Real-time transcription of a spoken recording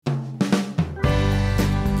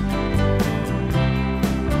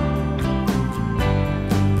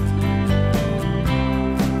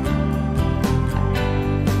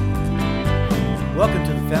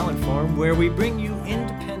where we bring you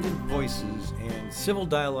independent voices and civil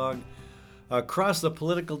dialogue across the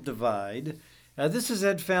political divide. This is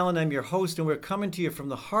Ed Fallon. I'm your host, and we're coming to you from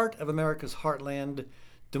the heart of America's heartland,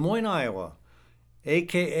 Des Moines, Iowa,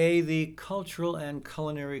 a.k.a. the cultural and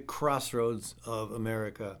culinary crossroads of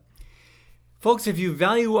America. Folks, if you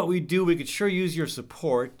value what we do, we could sure use your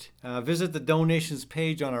support. Visit the donations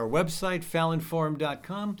page on our website,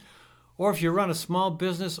 fallonforum.com, or if you run a small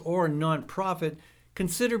business or a nonprofit,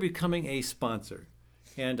 consider becoming a sponsor.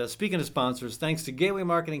 And speaking of sponsors, thanks to Gateway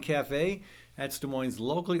Market & Cafe, that's Des Moines'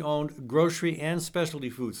 locally owned grocery and specialty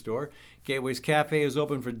food store. Gateway's Cafe is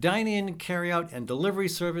open for dine-in, carry-out, and delivery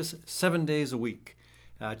service 7 days a week.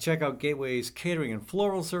 Check out Gateway's catering and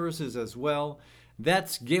floral services as well.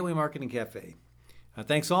 That's Gateway Market & Cafe.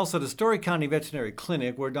 Thanks also to Story County Veterinary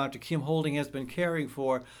Clinic, where Dr. Kim Holding has been caring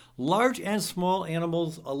for large and small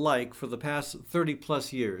animals alike for the past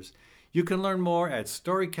 30-plus years. You can learn more at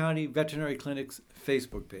Story County Veterinary Clinic's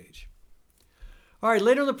Facebook page. All right,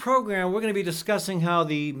 later in the program, we're going to be discussing how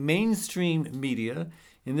the mainstream media,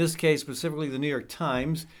 in this case specifically the New York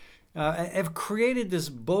Times, have created this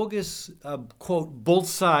bogus, quote, both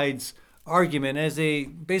sides argument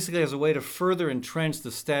basically as a way to further entrench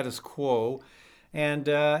the status quo. And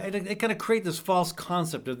it kind of create this false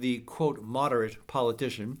concept of the, quote, moderate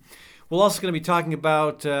politician. We're also going to be talking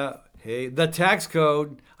about, the tax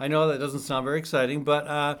code. I know that doesn't sound very exciting,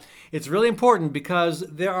 but it's really important because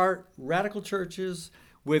there are radical churches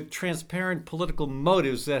with transparent political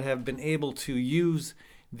motives that have been able to use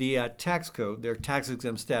the tax code, their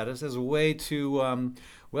tax-exempt status, as a way to,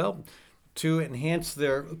 to enhance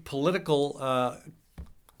their political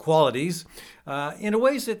qualities in a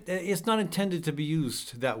ways that it's not intended to be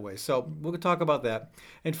used that way. So we're going to talk about that.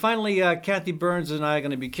 And finally, Kathy Byrnes and I are going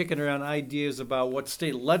to be kicking around ideas about what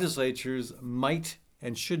state legislatures might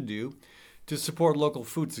and should do to support local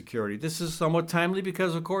food security. This is somewhat timely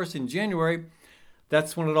because, of course, in January,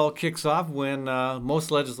 that's when it all kicks off, when most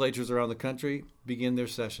legislatures around the country begin their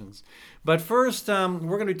sessions. But first, we're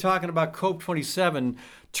going to be talking about COP27.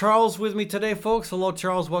 Charles with me today, folks. Hello,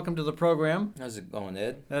 Charles. Welcome to the program. How's it going,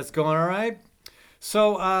 Ed? That's going all right.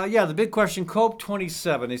 So, the big question,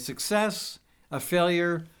 COP27, a success, a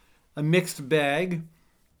failure, a mixed bag.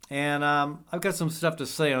 And I've got some stuff to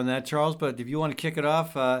say on that, Charles, but if you want to kick it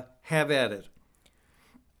off, have at it.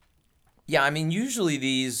 Yeah, I mean, usually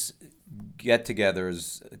these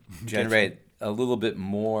get-togethers generate a little bit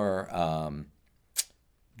more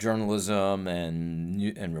journalism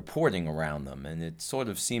and reporting around them, and it sort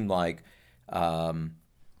of seemed like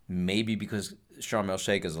maybe because Sharm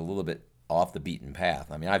el-Sheikh is a little bit off the beaten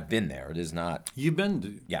path. I mean, I've been there. It is not. You've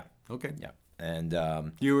been? Yeah. Okay. Yeah.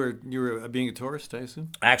 And you were being a tourist, I assuem?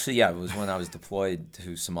 Actually, yeah, it was when I was deployed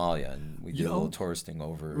to Somalia, and we did a little touristing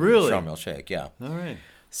over Sharm el-Sheikh. Yeah. All right.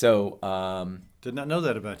 So did not know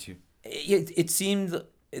that about you. It seemed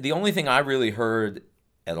the only thing I really heard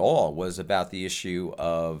at all was about the issue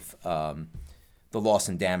of the loss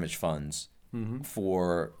and damage funds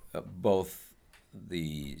for both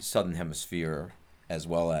the Southern Hemisphere as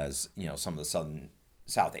well as some of the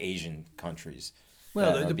South Asian countries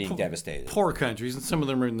that are being devastated. Poor countries, and some of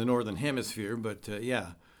them are in the Northern Hemisphere. But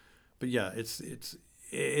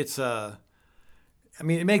it's I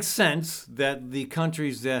mean, it makes sense that the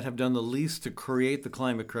countries that have done the least to create the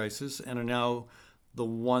climate crisis and are now the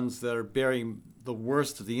ones that are bearing the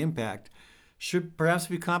worst of the impact should perhaps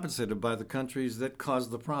be compensated by the countries that caused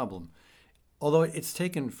the problem. Although it's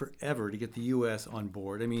taken forever to get the U.S. on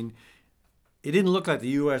board. I mean, it didn't look like the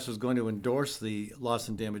U.S. was going to endorse the loss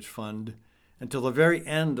and damage fund until the very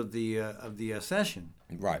end of the session.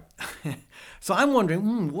 Right. So I'm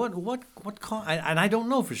wondering, what caused, and I don't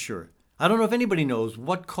know for sure. I don't know if anybody knows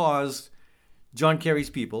what caused John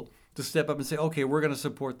Kerry's people to step up and say, okay, we're going to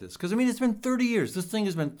support this. Because, I mean, it's been 30 years. This thing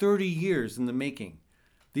has been 30 years in the making.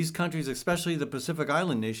 These countries, especially the Pacific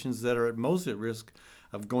Island nations that are most at risk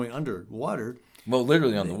of going underwater. Well,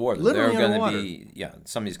 literally on the water. Literally They're on the going water. to be,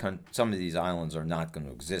 some of these islands are not going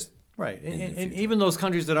to exist. Right. And even those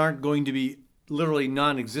countries that aren't going to be literally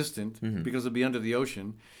non-existent because they'll be under the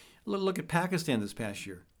ocean. Look at Pakistan this past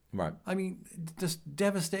year. Right. I mean, just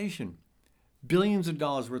devastation. Billions of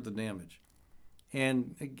dollars worth of damage.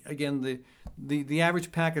 And again, the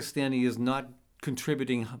average Pakistani is not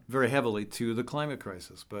contributing very heavily to the climate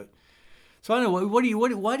crisis. But so I don't know.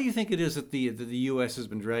 Why do you think it is that the U.S. has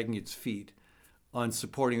been dragging its feet on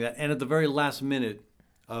supporting that, and at the very last minute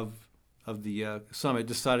of the summit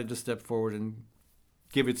decided to step forward and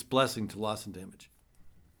give its blessing to loss and damage?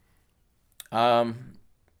 I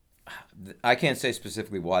can't say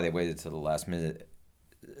specifically why they waited to the last minute,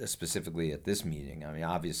 specifically at this meeting. I mean,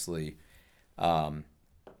 obviously,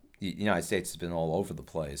 the United States has been all over the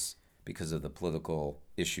place because of the political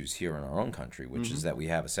issues here in our own country, which is that we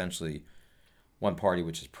have essentially one party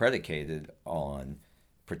which is predicated on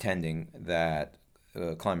pretending that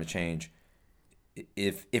climate change,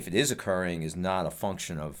 if it is occurring, is not a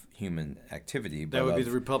function of human activity. That would be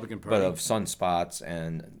the Republican Party. But of sunspots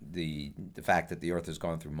and the fact that the Earth has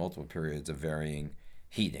gone through multiple periods of varying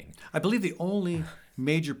heating. I believe the only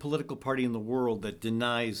major political party in the world that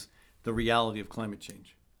denies the reality of climate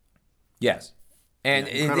change. Yes. And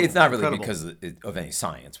Yeah, it's not really incredible. because of any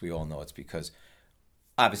science. We all know it's because,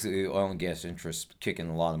 obviously, the oil and gas interests kick in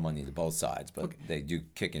a lot of money to both sides, but they do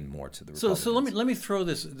kick in more to the Republicans. So let me throw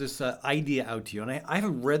this idea out to you, and I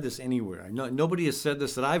haven't read this anywhere. Nobody has said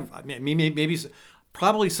this that maybe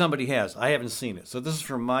probably somebody has. I haven't seen it. So this is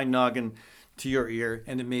from my noggin to your ear,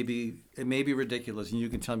 and it may be ridiculous, and you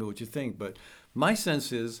can tell me what you think. But my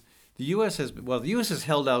sense is the U.S. has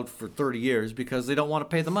held out for 30 years because they don't want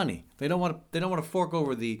to pay the money. They don't want to fork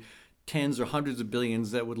over the tens or hundreds of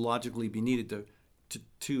billions that would logically be needed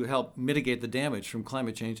to help mitigate the damage from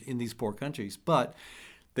climate change in these poor countries. But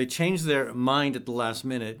they changed their mind at the last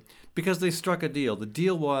minute because they struck a deal. The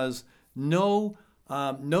deal was no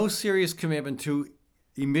serious commitment to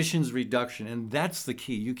emissions reduction, and that's the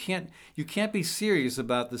key. You can't be serious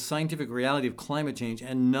about the scientific reality of climate change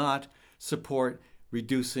and not support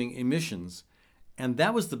reducing emissions. And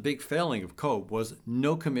that was the big failing of COP, was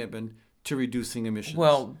no commitment to reducing emissions.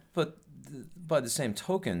 Well, but by the same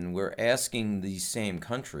token, we're asking these same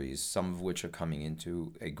countries, some of which are coming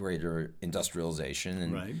into a greater industrialization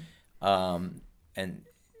and right. And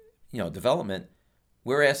development.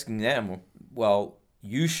 We're asking them, well,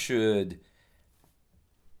 you should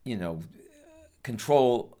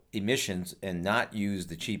control emissions and not use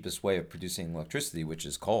the cheapest way of producing electricity, which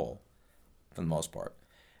is coal, for the most part,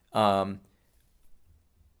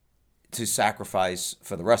 to sacrifice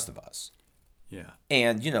for the rest of us. Yeah.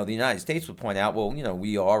 And, the United States would point out, well,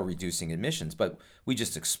 we are reducing emissions, but we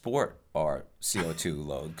just export our CO2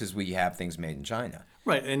 load because we have things made in China.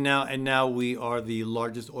 Right. And now we are the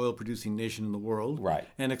largest oil producing nation in the world. Right.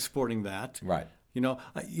 And exporting that. Right.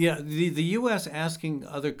 The U.S. asking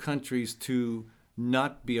other countries to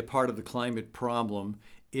not be a part of the climate problem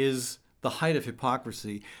is the height of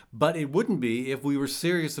hypocrisy. But it wouldn't be if we were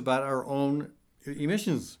serious about our own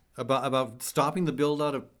emissions, about stopping the build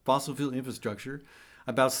out of fossil fuel infrastructure,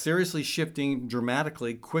 about seriously shifting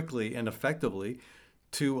dramatically, quickly, and effectively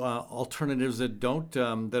to alternatives that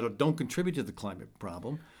don't contribute to the climate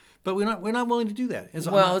problem. But we're not willing to do that. It's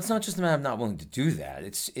not just a matter of not willing to do that.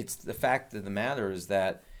 It's the fact of the matter is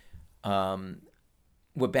that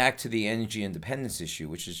we're back to the energy independence issue,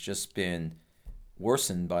 which has just been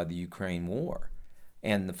worsened by the Ukraine war,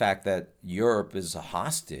 and the fact that Europe is a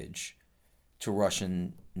hostage to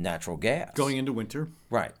Russian natural gas going into winter.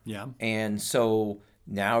 Right. Yeah. And so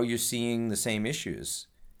now you're seeing the same issues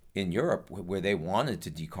in Europe where they wanted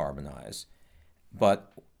to decarbonize,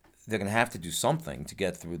 but they're going to have to do something to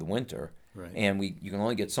get through the winter. Right. And you can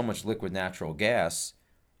only get so much liquid natural gas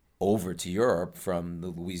over to Europe from the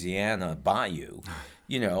Louisiana bayou,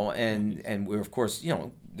 and we're, of course,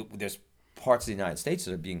 there's parts of the United States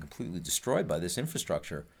that are being completely destroyed by this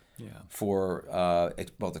infrastructure. Yeah. For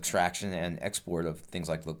both extraction and export of things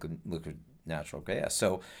like liquid natural gas.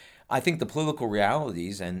 So I think the political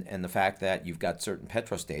realities and the fact that you've got certain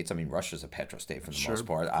petrostates, Russia's a petrostate for the most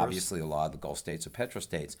part. Obviously, a lot of the Gulf states are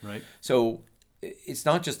petrostates. Right. So it's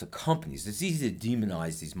not just the companies. It's easy to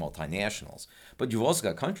demonize these multinationals. But you've also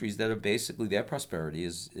got countries that are basically, their prosperity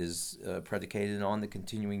is predicated on the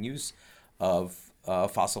continuing use of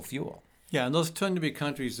fossil fuel. Yeah, and those tend to be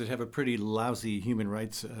countries that have a pretty lousy human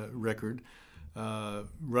rights record.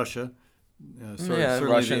 Russia,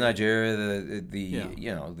 Russia, Nigeria,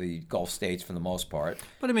 the Gulf states for the most part.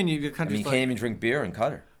 But you've got countries you can't even drink beer in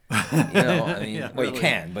Qatar. You really.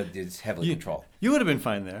 can, but it's heavily controlled. You would have been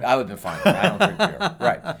fine there. I would have been fine there. I don't drink beer.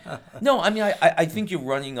 Right. No, I think you're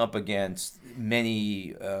running up against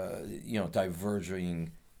many,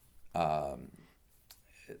 diverging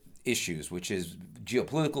issues, which is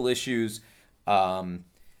geopolitical issues.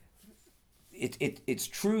 It's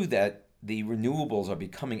true that the renewables are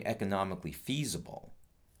becoming economically feasible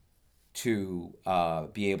to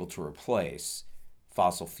be able to replace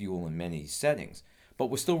fossil fuel in many settings.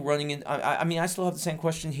 But we're still running in. I still have the same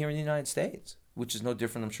question here in the United States, which is no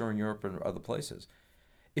different, I'm sure, in Europe and other places.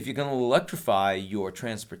 If you're going to electrify your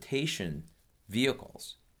transportation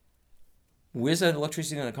vehicles, where's that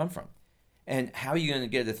electricity going to come from? And how are you going to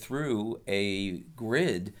get it through a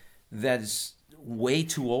grid that is way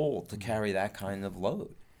too old to carry that kind of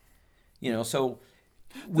load? So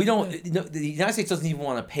we don't. The United States doesn't even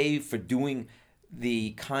want to pay for doing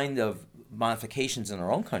the kind of modifications in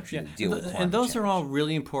our own country to deal with climate and those change. are all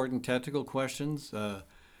really important technical questions.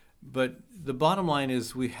 But the bottom line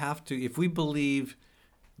is we have to, if we believe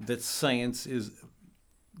that science is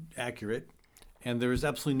accurate, and there is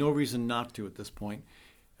absolutely no reason not to at this point.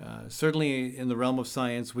 Certainly in the realm of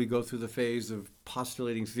science, we go through the phase of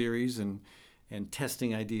postulating theories and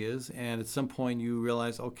testing ideas. And at some point you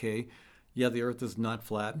realize, okay, yeah, the Earth is not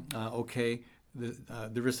flat. Okay,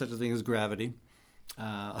 there is such a thing as gravity.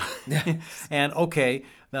 And okay,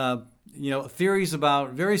 various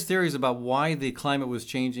theories about why the climate was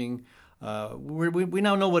changing. We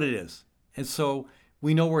now know what it is. And so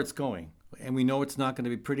we know where it's going. And we know it's not going to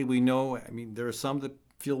be pretty. We know, there are some that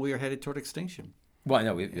feel we are headed toward extinction. Well, I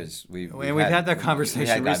know we've had that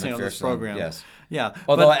conversation recently on this program. Yes. Yeah.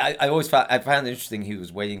 Although I always found it interesting he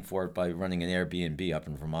was waiting for it by running an Airbnb up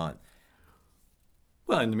in Vermont.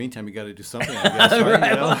 Well, in the meantime, you got to do something, I guess.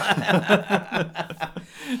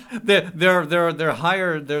 Right? There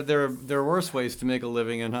are worse ways to make a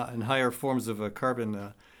living and higher forms of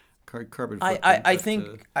carbon footprint. I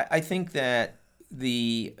think that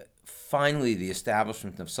finally the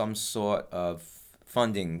establishment of some sort of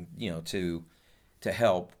funding, to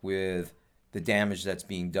help with the damage that's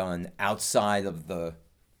being done outside of the,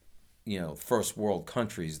 first world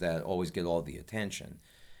countries that always get all the attention.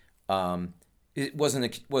 It was an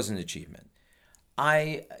achievement.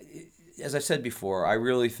 As I said before, I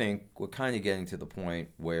really think we're kind of getting to the point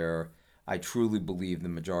where I truly believe the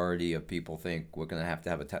majority of people think we're going to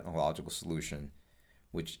have a technological solution,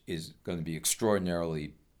 which is going to be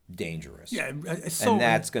extraordinarily dangerous. Yeah, and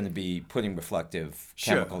that's going to be putting reflective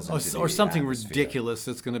chemicals into or something atmosphere. ridiculous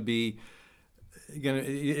that's going to be.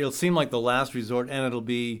 It'll seem like the last resort, and it'll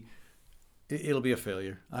be a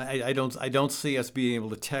failure. I don't see us being able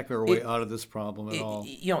to tech our way out of this problem at all.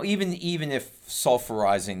 Even if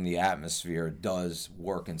sulfurizing the atmosphere does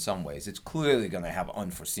work in some ways, it's clearly going to have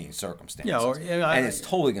unforeseen circumstances. And it's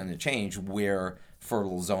totally going to change where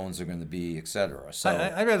fertile zones are going to be, et cetera. So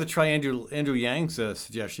I'd rather try Andrew Yang's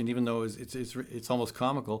suggestion, even though it's almost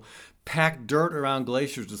comical. Pack dirt around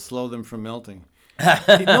glaciers to slow them from melting.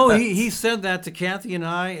 He said that to Kathy and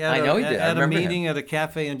I at a meeting at a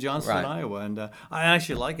cafe in Johnston, Iowa. And I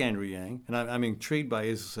actually like Andrew Yang, and I'm intrigued by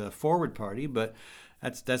his forward party, but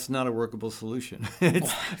that's not a workable solution.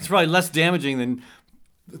 It's probably less damaging than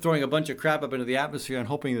throwing a bunch of crap up into the atmosphere and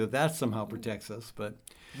hoping that somehow protects us. But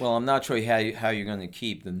well, I'm not sure how you're going to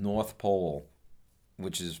keep the North Pole,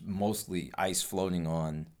 which is mostly ice floating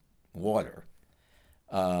on water,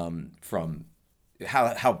 from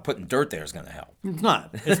how putting dirt there is going to help. It's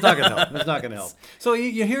not going to help. So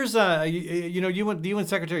here's UN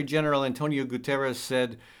Secretary General Antonio Guterres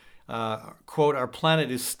said, quote, "Our planet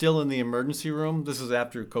is still in the emergency room." This is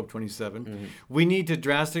after COP27. Mm-hmm. "We need to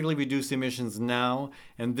drastically reduce emissions now,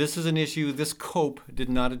 and this is an issue this COP did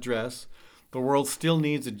not address. The world still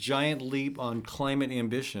needs a giant leap on climate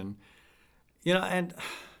ambition." And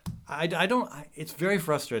I don't. It's very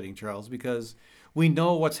frustrating, Charles, because we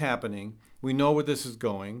know what's happening. We know where this is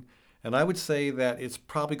going. And I would say that it's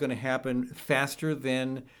probably going to happen faster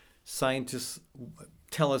than scientists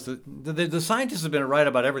tell us. The scientists have been right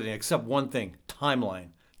about everything except one thing: timeline.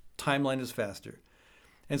 Timeline is faster.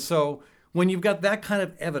 And so when you've got that kind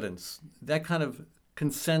of evidence, that kind of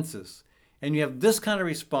consensus, and you have this kind of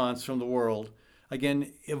response from the world,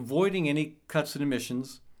 again, avoiding any cuts in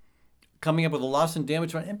emissions, coming up with a loss and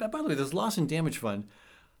damage fund. And by the way, this loss and damage fund,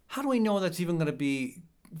 how do we know that's even going to be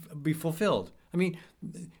fulfilled?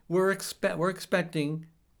 We're expecting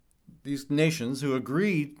these nations who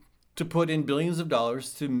agreed to put in billions of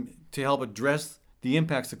dollars to help address the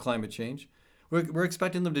impacts of climate change. We're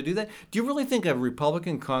expecting them to do that. Do you really think a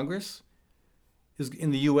Republican Congress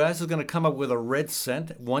in the U.S. is going to come up with a red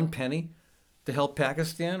cent, 1 penny, to help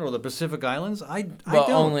Pakistan or the Pacific Islands? I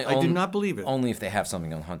do not believe it. Only if they have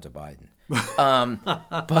something on Hunter Biden.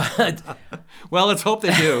 But well, let's hope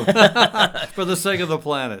they do for the sake of the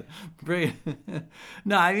planet.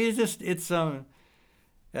 No, it's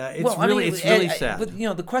really sad. But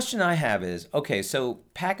the question I have is, okay, so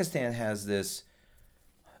Pakistan has this,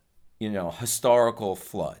 historical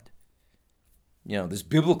flood. This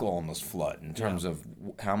biblical almost flood in terms of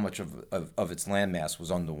how much of its landmass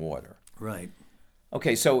was underwater. Right.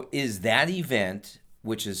 Okay, so is that event,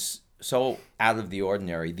 which is so out of the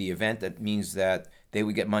ordinary, the event that means that they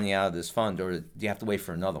would get money out of this fund, or do you have to wait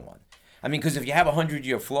for another one? Because if you have a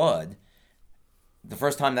 100-year flood, the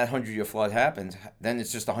first time that 100-year flood happens, then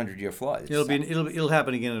it's just a 100-year flood. It'll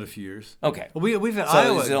happen again in a few years. Okay. Well, we've had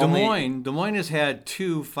Iowa, Des Moines has had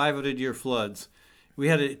 2 500-year floods We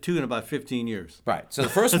had it two in about 15 years. Right. So the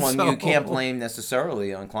first one So- you can't blame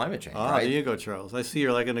necessarily on climate change, Ah, right? there you go, Charles. I see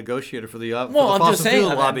you're like a negotiator for the, Well, for the I'm fossil just saying.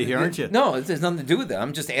 fuel lobby here, aren't you? No, it has nothing to do with that.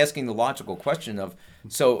 I'm just asking the logical question of,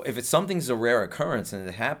 so if something's a rare occurrence and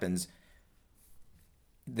it happens,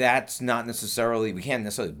 that's not necessarily, we can't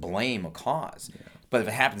necessarily blame a cause. Yeah. But if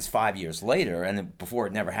it happens 5 years later and before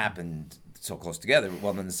it never happened so close together,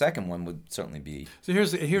 well, then the second one would certainly be. So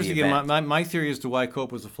here's again event. my theory as to why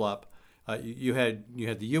COPE was a flop. You had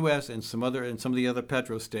the U.S. and some of the other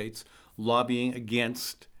petro states lobbying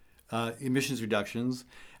against emissions reductions.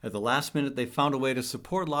 At the last minute, they found a way to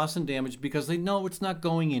support loss and damage because they know it's not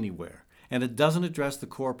going anywhere, and it doesn't address the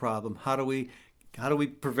core problem. How do we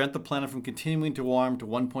prevent the planet from continuing to warm to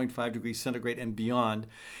 1.5 degrees centigrade and beyond?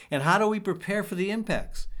 And how do we prepare for the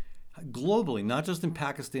impacts globally, not just in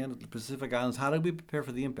Pakistan, the Pacific Islands? How do we prepare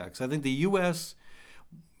for the impacts? I think the U.S.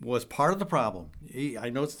 was part of the problem. I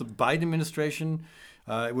know it's the Biden administration.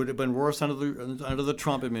 It would have been worse under the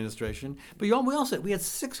Trump administration. But we had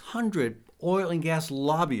 600 oil and gas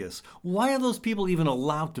lobbyists. Why are those people even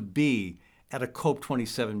allowed to be at a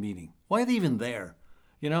COP27 meeting? Why are they even there?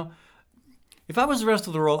 If I was the rest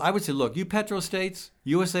of the world, I would say, look, you petro states,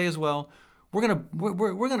 USA as well, we're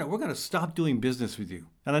gonna stop doing business with you.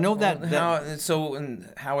 And I know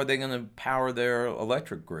how are they going to power their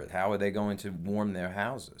electric grid? How are they going to warm their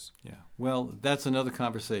houses? Yeah. Well, that's another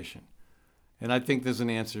conversation. And I think there's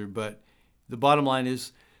an answer, but the bottom line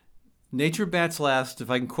is nature bats last,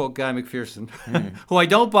 if I can quote Guy McPherson, who I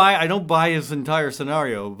don't buy his entire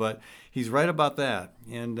scenario, but he's right about that.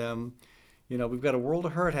 And we've got a world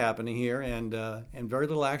of hurt happening here and very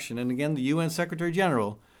little action. And again, the UN Secretary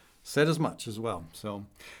General said as much as well. So,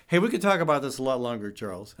 hey, we could talk about this a lot longer,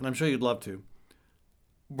 Charles, and I'm sure you'd love to.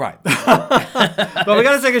 Right. But we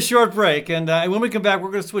got to take a short break. And when we come back,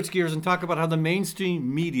 we're going to switch gears and talk about how the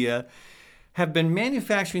mainstream media have been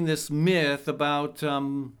manufacturing this myth about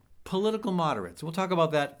political moderates. We'll talk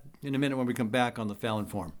about that in a minute when we come back on the Fallon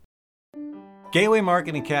Forum. Gateway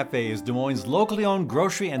Market and Cafe is Des Moines' locally owned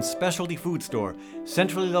grocery and specialty food store,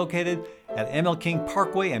 centrally located at ML King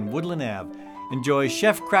Parkway and Woodland Ave. Enjoy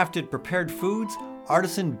chef-crafted prepared foods,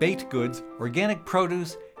 artisan baked goods, organic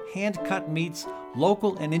produce, hand-cut meats,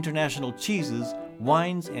 local and international cheeses,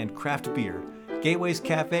 wines, and craft beer. Gateway's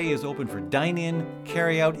Cafe is open for dine-in,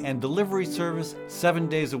 carry-out, and delivery service 7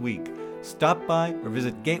 days a week. Stop by or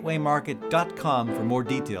visit gatewaymarket.com for more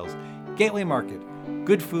details. Gateway Market.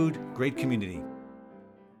 Good food, great community.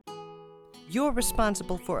 You're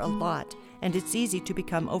responsible for a lot, and it's easy to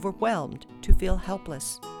become overwhelmed, to feel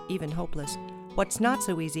helpless, even hopeless. What's not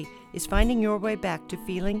so easy is finding your way back to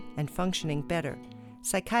feeling and functioning better.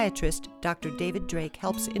 Psychiatrist Dr. David Drake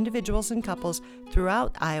helps individuals and couples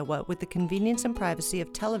throughout Iowa with the convenience and privacy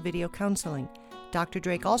of televideo counseling. Dr.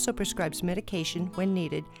 Drake also prescribes medication when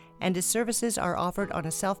needed, and his services are offered on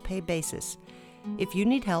a self-pay basis. If you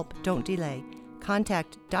need help, don't delay.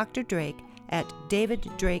 Contact Dr. Drake at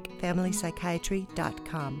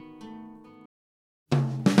daviddrakefamilypsychiatry.com.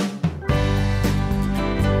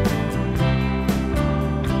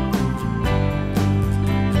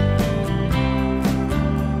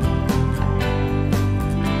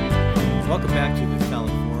 Welcome back to the Fallon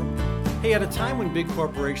Forum. Hey, at a time when big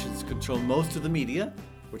corporations control most of the media,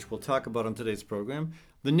 which we'll talk about on today's program,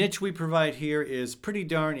 the niche we provide here is pretty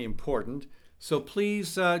darn important. So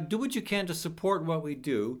please do what you can to support what we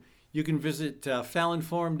do. You can visit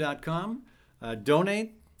fallonforum.com,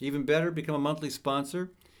 donate, even better, become a monthly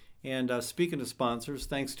sponsor. And speaking of sponsors,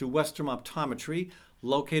 thanks to Westrom Optometry,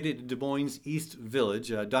 located in Des Moines East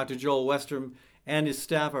Village. Dr. Joel Westrom and his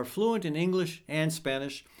staff are fluent in English and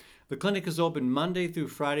Spanish. The clinic is open Monday through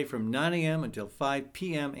Friday from 9 a.m. until 5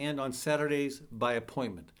 p.m. and on Saturdays by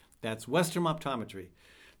appointment. That's Westrom Optometry.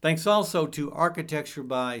 Thanks also to Architecture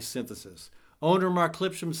by Synthesis. Owner Mark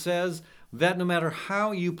Lipsham says that no matter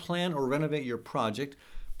how you plan or renovate your project,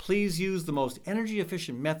 please use the most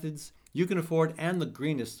energy-efficient methods you can afford and the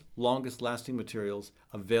greenest, longest-lasting materials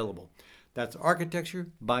available. That's Architecture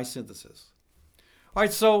by Synthesis. All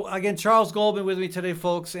right, so again, Charles Goldman with me today,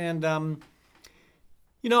 folks, and I'm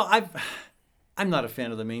not a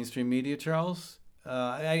fan of the mainstream media, Charles.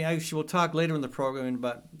 I actually will talk later in the program,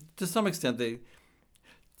 but to some extent,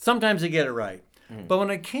 sometimes they get it right. Mm-hmm. But when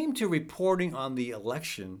it came to reporting on the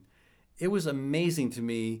election, it was amazing to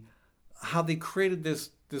me how they created this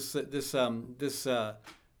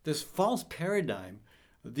false paradigm.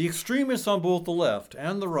 The extremists on both the left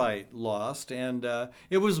and the right lost, and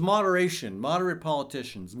it was moderate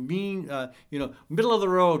politicians, middle of the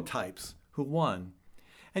road types who won.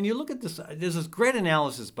 And you look at this. There's this great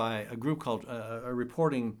analysis by a group called a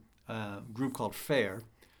reporting group called FAIR.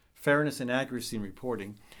 fairness and accuracy in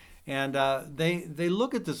reporting. And they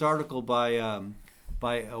look at this article by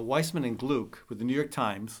Weissman and Gluck with the New York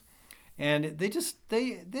Times, and they just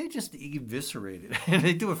eviscerate it. And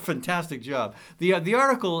they do a fantastic job. The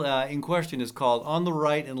article in question is called "On the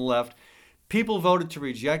Right and Left, People Voted to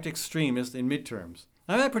Reject Extremists in Midterms."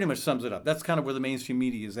 Now that pretty much sums it up. That's kind of where the mainstream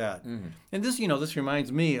media is at. Mm-hmm. And this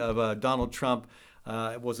reminds me of Donald Trump.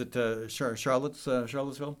 Was it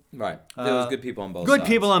Charlottesville? Right. There was good people on both sides. Good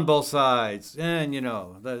people on both sides. And,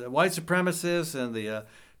 the white supremacists and the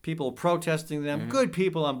people protesting them, good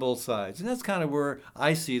people on both sides. And that's kind of where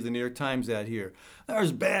I see the New York Times at here.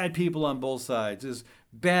 There's bad people on both sides. There's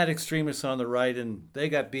bad extremists on the right, and they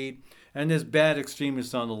got beat. And there's bad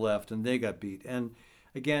extremists on the left, and they got beat. And,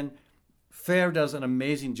 again, FAIR does an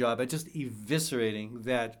amazing job at just eviscerating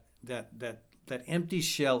that empty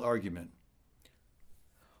shell argument.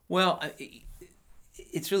 Well,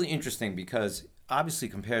 it's really interesting because obviously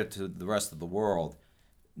compared to the rest of the world,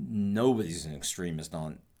 nobody's an extremist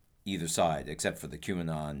on either side except for the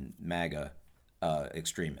QAnon MAGA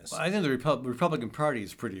extremists. Well, I think the Republican Party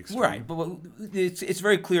is pretty extreme. Right, but it's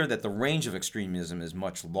very clear that the range of extremism is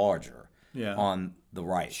much larger on the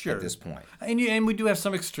right at this point. And we do have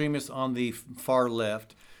some extremists on the far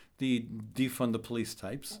left, the defund the police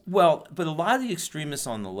types. Well, but a lot of the extremists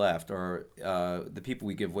on the left are the people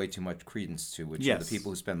we give way too much credence to, which are the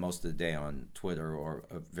people who spend most of the day on Twitter or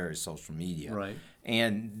various social media. Right.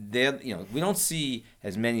 And we don't see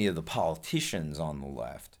as many of the politicians on the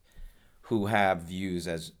left who have views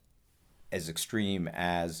as extreme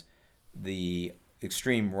as the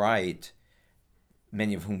extreme right,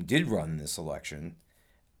 many of whom did run this election,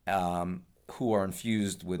 who are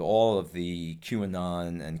infused with all of the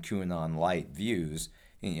QAnon and QAnon light views,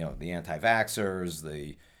 the anti-vaxxers,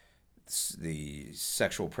 the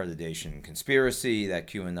sexual predation conspiracy that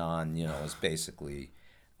QAnon, is basically,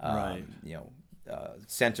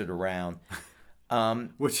 centered around.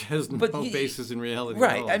 Which has no basis in reality.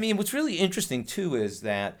 Right. At all. I mean, what's really interesting, too, is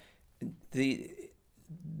that the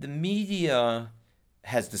media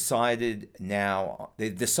has decided now,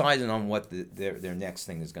 they've decided on what their next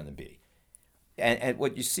thing is going to be. And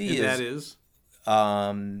what you see is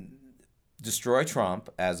destroy Trump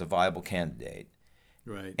as a viable candidate.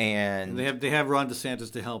 Right. And they have Ron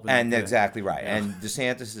DeSantis to help. And exactly right. Yeah. And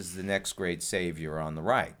DeSantis is the next great savior on the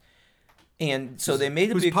right. And so they made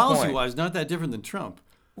a big point. Who's policy-wise not that different than Trump.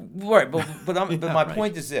 Right, but my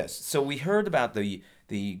point is this. So we heard about the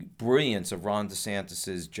brilliance of Ron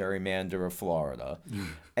DeSantis' gerrymander of Florida,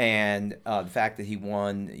 and the fact that he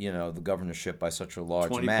won, the governorship by such a large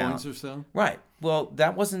 20 amount. points or so. Right. Well,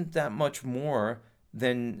 that wasn't that much more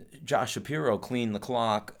than Josh Shapiro cleaned the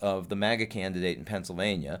clock of the MAGA candidate in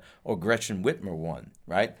Pennsylvania, or Gretchen Whitmer won,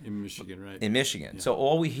 right? In Michigan, right? In Michigan. Yeah. So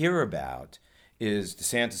all we hear about is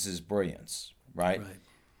DeSantis' brilliance, right?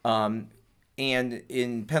 Right. And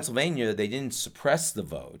in Pennsylvania, they didn't suppress the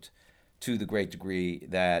vote to the great degree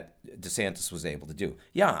that DeSantis was able to do.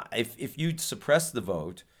 Yeah, if you suppress the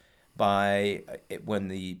vote by when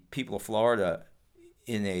the people of Florida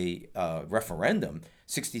in a referendum,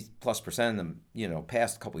 60+% of them,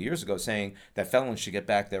 passed a couple of years ago saying that felons should get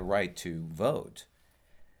back their right to vote.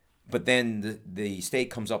 But then the state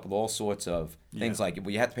comes up with all sorts of things like,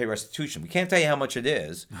 well, you have to pay restitution. We can't tell you how much it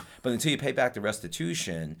is, but until you pay back the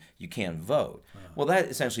restitution, you can't vote. Well, that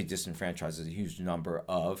essentially disenfranchises a huge number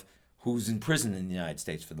of who's in prison in the United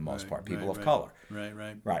States for the most part, people of color.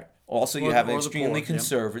 Right. Also, you have an extremely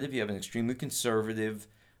conservative. You have an extremely conservative,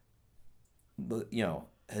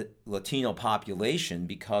 Latino population,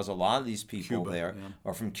 because a lot of these people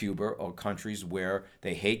are from Cuba or countries where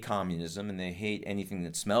they hate communism and they hate anything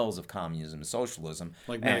that smells of communism and socialism.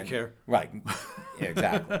 Like Medicare. Right.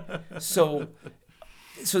 Exactly. So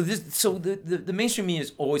the mainstream media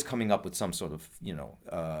is always coming up with some sort of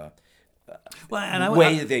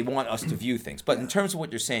way that they want us to view things. But in terms of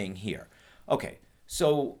what you're saying here, okay,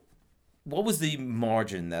 so what was the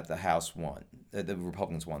margin that the House won? The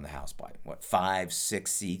Republicans won the House by, 5,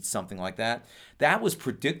 6 seats, something like that? That was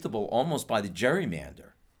predictable almost by the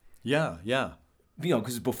gerrymander. Yeah.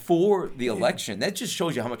 Because before the election, that just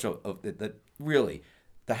shows you how much of really,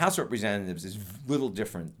 the House of Representatives is little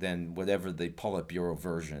different than whatever the Politburo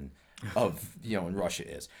version of, in Russia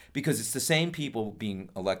is. Because it's the same people being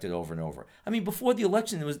elected over and over. I mean, before the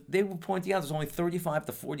election, they were pointing out there's only 35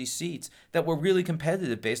 to 40 seats that were really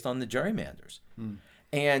competitive based on the gerrymanders.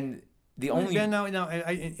 And the only...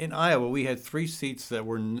 in Iowa, we had 3 seats that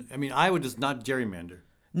were... Iowa does not gerrymander.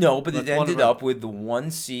 No, but it ended up with the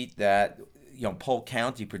one seat that, Polk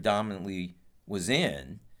County predominantly was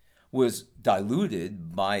in, was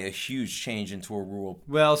diluted by a huge change into a rural.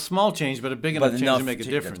 Well, small change, but a big enough change to make a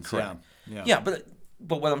difference. Correct. Yeah. Yeah,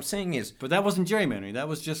 but what I'm saying is... But that wasn't gerrymandering. That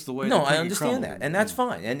was just the way... No, I understand that. And that's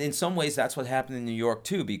fine. And in some ways, that's what happened in New York,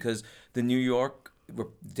 too, because the New York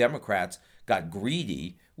Democrats got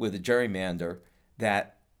greedy with a gerrymander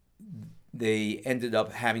that they ended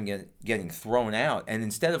up getting thrown out. And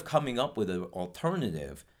instead of coming up with an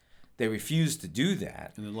alternative, they refused to do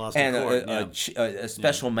that. And then lost in court. A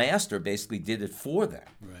special master basically did it for them.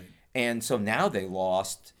 Right. And so now they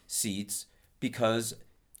lost seats because...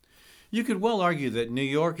 You could well argue that New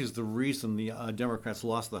York is the reason the Democrats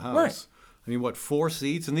lost the House. Right. I mean, what, 4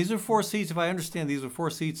 seats? And these are 4 seats, if I understand, these are 4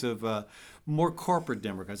 seats of more corporate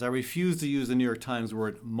Democrats. I refuse to use the New York Times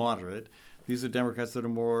word moderate. These are Democrats that are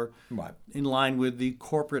more in line with the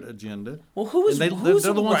corporate agenda. Well, they're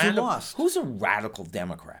the ones who lost. Who's a radical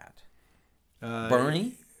Democrat?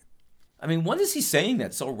 Bernie? I mean, what is he saying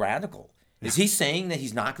that's so radical? Is he saying that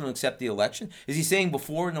he's not going to accept the election? Is he saying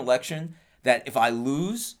before an election that if I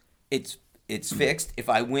lose, it's fixed? If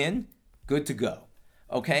I win, good to go?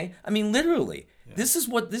 Okay? I mean, literally, this is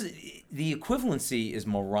what the equivalency is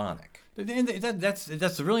moronic. And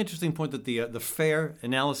that's a really interesting point that the fair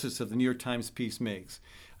analysis of the New York Times piece makes.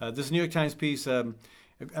 This New York Times piece, and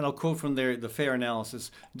I'll quote from the fair analysis,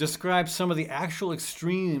 describes some of the actual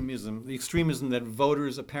extremism that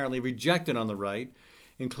voters apparently rejected on the right,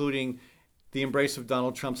 including the embrace of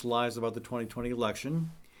Donald Trump's lies about the 2020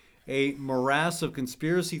 election, a morass of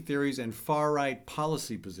conspiracy theories and far-right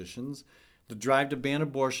policy positions, the drive to ban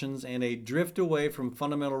abortions, and a drift away from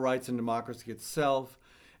fundamental rights and democracy itself,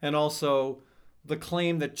 and also the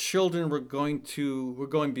claim that children were going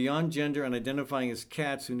beyond gender and identifying as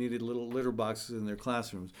cats who needed little litter boxes in their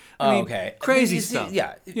classrooms. I mean, crazy stuff.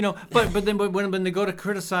 Yeah, but then when they go to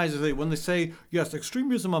criticize, when they say yes,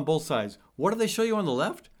 extremism on both sides, what do they show you on the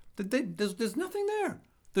left? There's nothing there.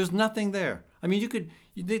 There's nothing there. I mean,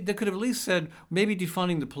 they could have at least said maybe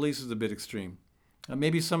defunding the police is a bit extreme.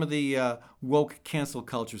 Maybe some of the woke cancel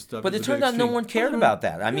culture stuff. But it turned out no one cared about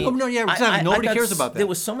that. I mean, exactly. Nobody cares about that. There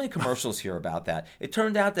was so many commercials here about that. It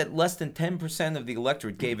turned out that less than 10% of the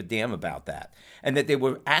electorate gave a damn about that, and that they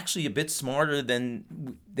were actually a bit smarter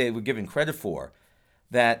than they were given credit for.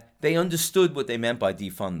 That they understood what they meant by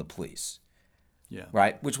defund the police. Yeah.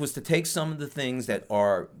 Right? Which was to take some of the things that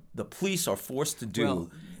the police are forced to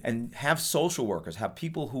do and have social workers, have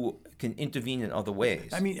people who can intervene in other ways.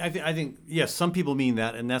 I mean, I think yes, some people mean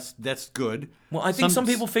that, and that's good. Well, I think some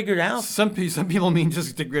people figured out. Some people mean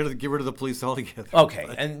just to get rid of the police altogether.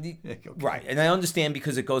 Okay, right, and I understand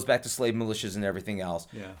because it goes back to slave militias and everything else.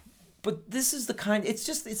 Yeah. But this is it's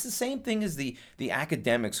the same thing as the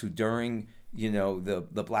academics who during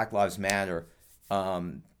the Black Lives Matter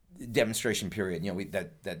demonstration period,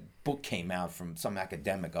 that book came out from some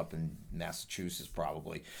academic up in Massachusetts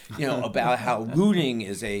probably, about how looting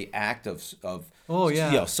is a act of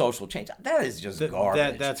social change. That is just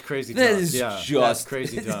garbage. That's crazy. That's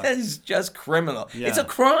crazy. That is just criminal. Yeah. It's a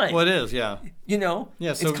crime. Well, it is. Yeah.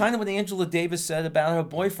 It's kind of what Angela Davis said about her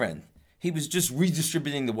boyfriend. He was just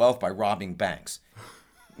redistributing the wealth by robbing banks.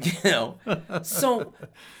 So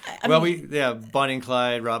Bonnie and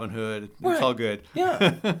Clyde, Robin Hood, it's all good.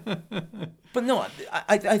 Yeah. But no,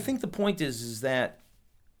 I think the point is that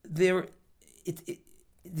this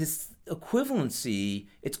equivalency,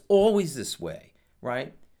 it's always this way,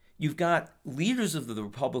 right? You've got leaders of the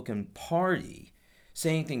Republican Party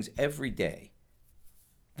saying things every day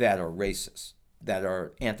that are racist, that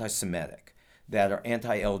are anti-Semitic, that are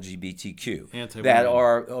anti-LGBTQ, that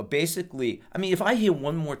are basically, I mean, if I hear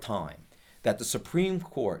one more time that the Supreme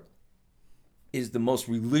Court is the most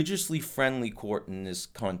religiously friendly court in this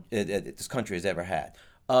country has ever had,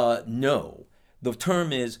 no. The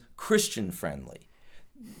term is Christian friendly.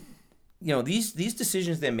 These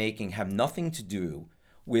decisions they're making have nothing to do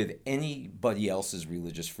with anybody else's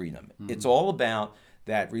religious freedom. Mm-hmm. It's all about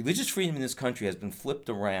that religious freedom in this country has been flipped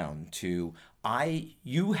around to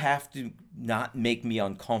you have to not make me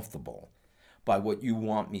uncomfortable by what you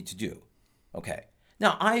want me to do. Okay.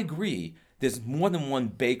 Now, I agree there's more than one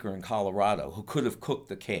baker in Colorado who could have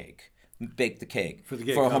baked the cake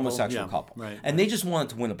for a homosexual couple. Right, and they just wanted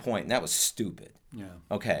to win a point, and that was stupid. Yeah.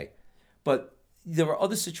 Okay. But there are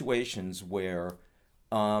other situations where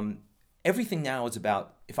everything now is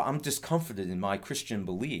about, if I'm discomforted in my Christian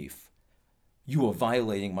belief, you are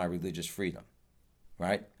violating my religious freedom.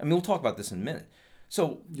 Right? I mean, we'll talk about this in a minute.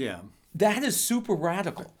 So that is super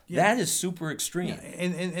radical. Yeah. That is super extreme. Yeah.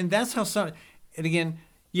 And that's how some. And again,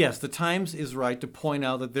 yes, the Times is right to point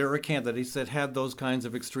out that there are candidates that had those kinds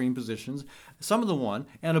of extreme positions. Some of them won,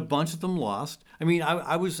 and a bunch of them lost. I mean,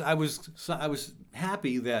 I was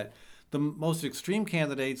happy that the most extreme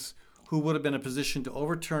candidates who would have been in a position to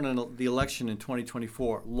overturn the election in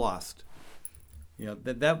 2024 lost.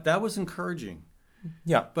 That was encouraging.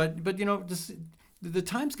 Yeah. But the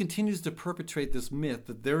Times continues to perpetrate this myth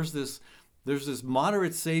that there's this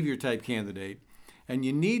moderate savior type candidate, and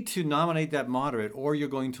you need to nominate that moderate or you're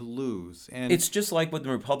going to lose. And it's just like what the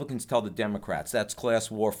Republicans tell the Democrats. That's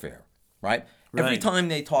class warfare, right? Every time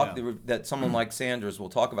they talk, that someone like Sanders will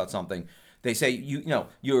talk about something, they say,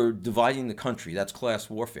 you're dividing the country. That's class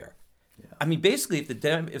warfare. Yeah. I mean, basically, if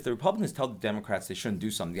the Republicans tell the Democrats they shouldn't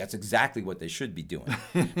do something, that's exactly what they should be doing,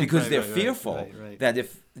 because they're fearful that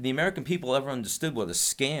if the American people ever understood what a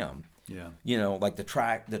scam, like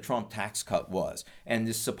the Trump tax cut was, and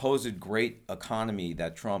this supposed great economy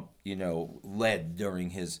that Trump, led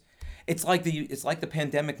during his, it's like the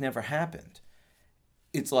pandemic never happened.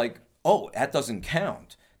 It's like, oh, that doesn't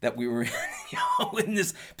count. That we were in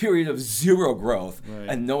this period of zero growth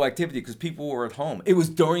and no activity because people were at home. It was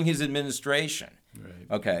during his administration. Right.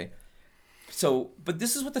 Okay. So, but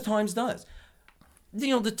this is what the Times does.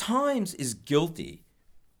 The Times is guilty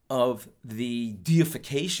of the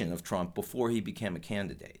deification of Trump before he became a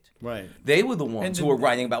candidate. Right. They were the ones who were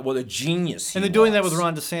writing about what a genius he was. And they're doing that with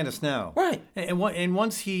Ron DeSantis now. Right. And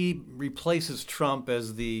once he replaces Trump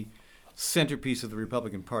as the centerpiece of the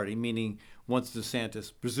Republican Party, meaning once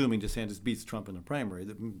presuming DeSantis beats Trump in the primary,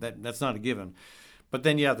 that's not a given. But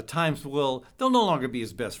then, the Times they'll no longer be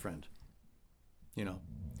his best friend.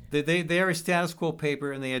 They are a status quo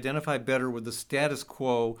paper, and they identify better with the status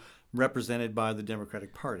quo represented by the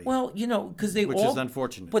Democratic Party. Well, because which is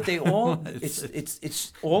unfortunate. But they all,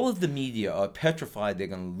 it's all of the media are petrified they're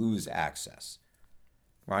going to lose access,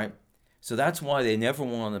 right? So that's why they never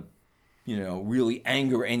want to, really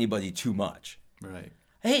anger anybody too much. Right.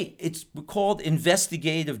 Hey, it's called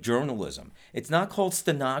investigative journalism. It's not called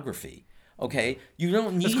stenography. Okay, you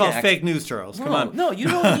don't need. It's called fake news, Charles. Come on. No, you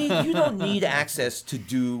don't need access to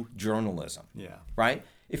do journalism. Yeah. Right.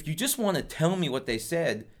 If you just want to tell me what they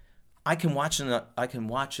said, I can watch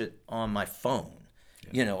it on my phone,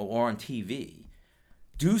 or on TV.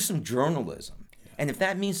 Do some journalism, and if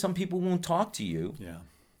that means some people won't talk to you,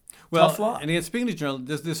 tough luck. And again, speaking of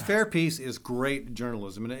journalism, this fair piece is great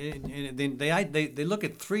journalism, and they look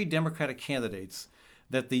at 3 Democratic candidates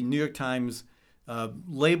that the New York Times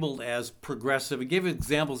labeled as progressive and gave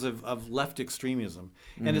examples of left extremism,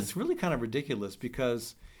 and it's really kind of ridiculous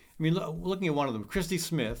because, looking at one of them, Christy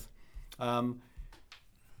Smith.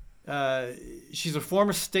 She's a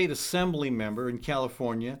former state assembly member in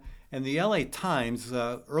California, and the LA Times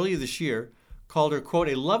earlier this year called her, quote,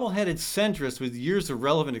 a level-headed centrist with years of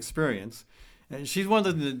relevant experience. And she's one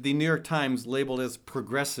of the New York Times labeled as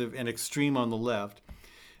progressive and extreme on the left.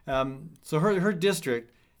 So her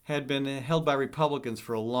district had been held by Republicans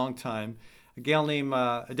for a long time. A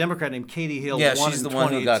Democrat named Katie Hill won in 2018. Yeah, she's the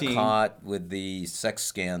one who got caught with the sex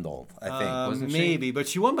scandal, I think, wasn't she? Maybe, but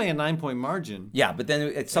she won by a 9-point margin. Yeah, but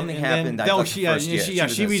then something happened. She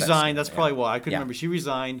resigned. That's probably why. I couldn't remember. She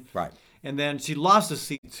resigned. Right. And then she lost a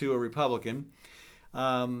seat to a Republican.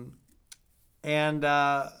 So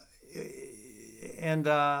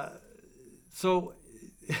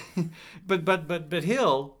but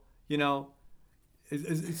Hill,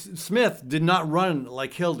 Smith did not run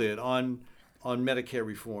like Hill did on Medicare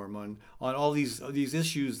reform, on all these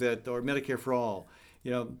issues or Medicare for all.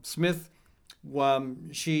 Smith,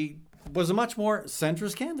 she was a much more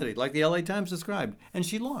centrist candidate, like the LA Times described, and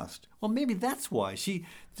she lost. Well, maybe that's why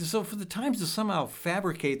so for the Times to somehow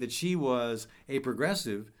fabricate that she was a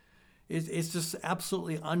progressive, it's just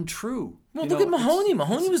absolutely untrue. Well, look at Mahoney.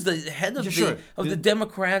 Mahoney was the head of the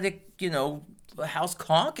Democratic, House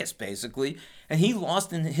caucus, basically, and he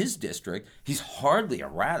lost in his district. He's hardly a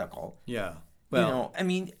radical. Yeah. Well,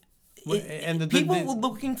 people were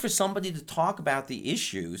looking for somebody to talk about the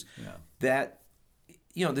issues that,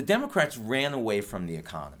 the Democrats ran away from the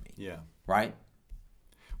economy. Yeah. Right?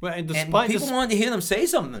 Well, and people wanted to hear them say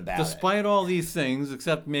something about it. Despite all these things,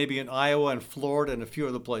 except maybe in Iowa and Florida and a few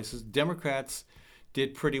other places, Democrats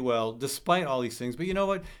did pretty well despite all these things. But you know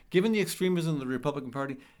what? Given the extremism of the Republican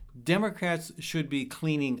Party, Democrats should be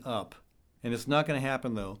cleaning up. And it's not going to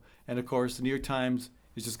happen, though. And, of course, the New York Times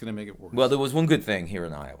is just going to make it worse. Well, there was one good thing here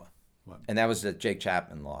in Iowa. What? And that was that Jake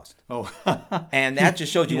Chapman lost. Oh. And that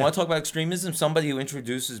just showed you want to talk about extremism? Somebody who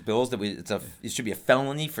introduces bills that it should be a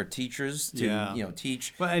felony for teachers to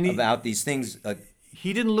teach about these things.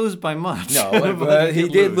 He didn't lose by much. No, but he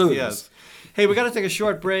did lose. Yes. Hey, we got to take a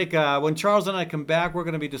short break. When Charles and I come back, we're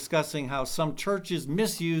going to be discussing how some churches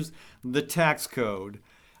misuse the tax code.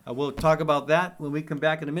 We'll talk about that when we come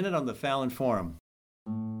back in a minute on the Fallon Forum.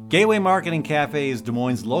 Gateway Market and Cafe is Des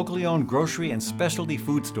Moines' locally owned grocery and specialty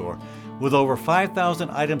food store. With over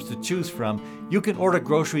 5,000 items to choose from, you can order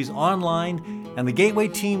groceries online, and the Gateway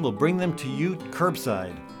team will bring them to you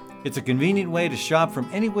curbside. It's a convenient way to shop from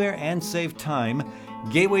anywhere and save time.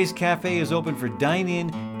 Gateway's Cafe is open for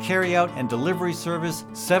dine-in, carry-out, and delivery service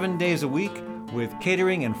 7 days a week, with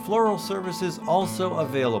catering and floral services also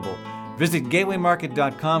available. Visit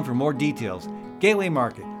gatewaymarket.com for more details. Gateway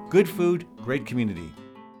Market, good food, great community.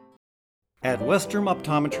 At Westrom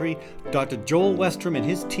Optometry, Dr. Joel Westrom and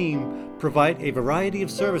his team provide a variety of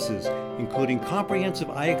services, including comprehensive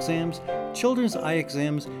eye exams, children's eye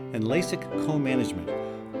exams, and LASIK co-management.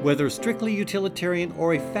 Whether strictly utilitarian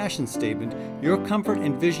or a fashion statement, your comfort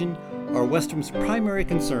and vision are Westrom's primary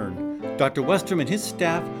concern. Dr. Westrom and his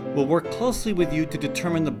staff will work closely with you to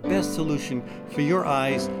determine the best solution for your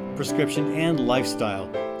eyes, prescription, and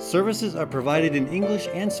lifestyle. Services are provided in English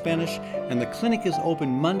and Spanish, and the clinic is open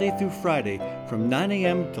Monday through Friday from 9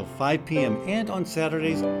 a.m. till 5 p.m. and on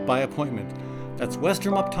Saturdays by appointment. That's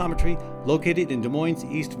Westrom Optometry, located in Des Moines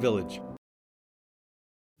East Village.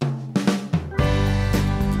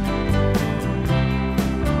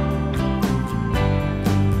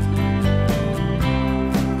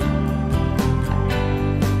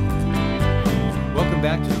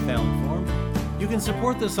 Back to the Fallon Forum. You can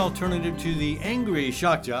support this alternative to the angry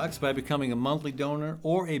shock jocks by becoming a monthly donor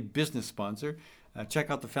or a business sponsor. Check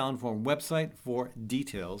out the Fallon Forum website for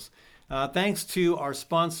details. Thanks to our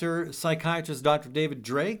sponsor, psychiatrist Dr. David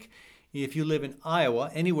Drake. If you live in Iowa,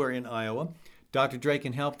 anywhere in Iowa, Dr. Drake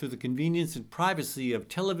can help through the convenience and privacy of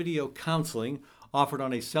televideo counseling offered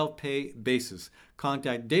on a self-pay basis.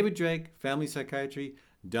 Contact David Drake,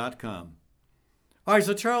 FamilyPsychiatry.com. All right,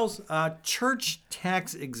 so Charles, church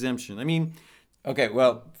tax exemption. Okay,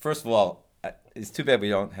 well, first of all, it's too bad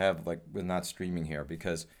we're not streaming here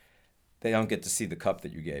because they don't get to see the cup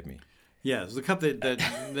that you gave me. Yes, the cup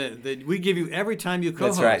that we give you every time you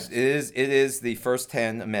co-host. That's right. It is the first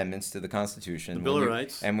 10 amendments to the Constitution. The Bill of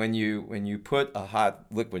Rights. And when you put a hot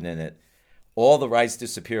liquid in it, all the rights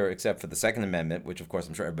disappear except for the Second Amendment, which of course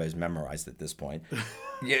I'm sure everybody's memorized at this point.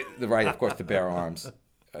 The right, of course, to bear arms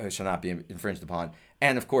shall not be infringed upon.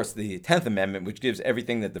 And, of course, the 10th Amendment, which gives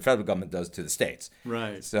everything that the federal government does to the states.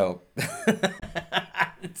 Right. So...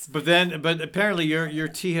 But apparently your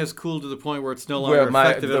tea has cooled to the point where it's no longer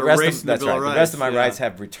effective at erasing the Bill of Rights. The rest of my rights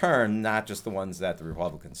have returned, not just the ones that the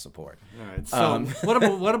Republicans support. All right. So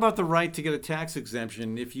what about the right to get a tax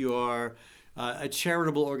exemption if you are a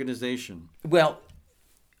charitable organization? Well,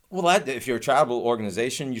 if you're a charitable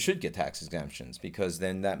organization, you should get tax exemptions because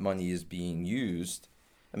then that money is being used.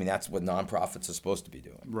 That's what nonprofits are supposed to be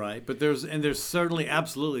doing. Right, but there's certainly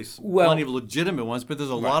absolutely plenty of legitimate ones, but there's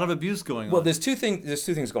a lot of abuse going on. Well, there's two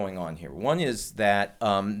things going on here. One is that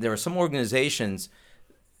there are some organizations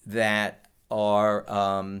that are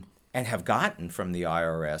and have gotten from the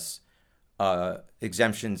IRS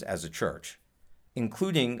exemptions as a church,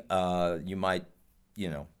 including you might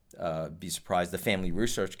be surprised, the Family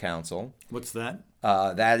Research Council. What's that?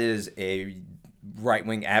 That is a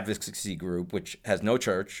right-wing advocacy group, which has no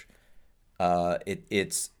church.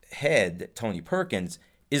 Its head, Tony Perkins,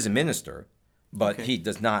 is a minister, but he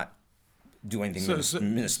does not do anything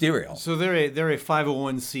ministerial. So they're a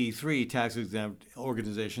 501c3 tax-exempt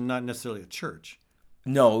organization, not necessarily a church.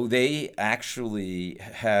 No, they actually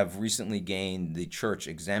have recently gained the church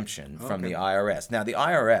exemption from the IRS. Now, the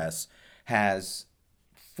IRS has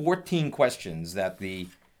 14 questions that the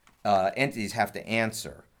entities have to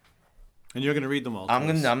answer. And you're going to read them all. I'm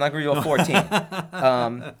not going to read all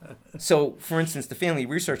 14. So, for instance, the Family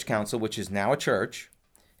Research Council, which is now a church,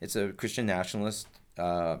 it's a Christian nationalist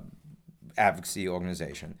advocacy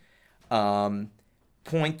organization.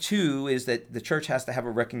 Point 2 is that the church has to have a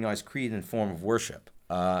recognized creed and form of worship.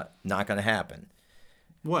 Not going to happen.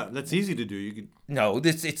 What? That's easy to do. You could. No,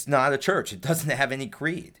 it's not a church. It doesn't have any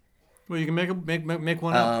creed. Well, you can make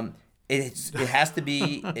one up. It has to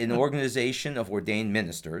be an organization of ordained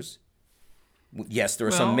ministers. Yes, there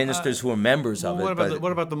are some ministers who are members of it.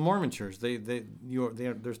 What about the Mormon Church? There's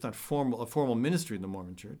not a formal ministry in the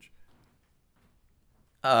Mormon Church.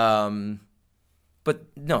 But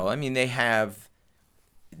no, they have.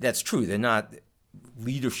 That's true. They're not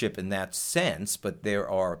leadership in that sense, but there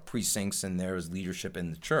are precincts and there is leadership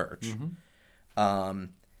in the church. Mm-hmm.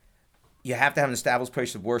 You have to have an established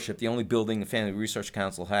place of worship. The only building the Family Research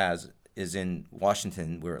Council has is in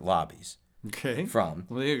Washington, where it lobbies. From.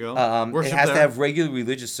 Well, there you go. It has to have regular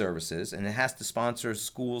religious services, and it has to sponsor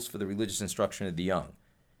schools for the religious instruction of the young,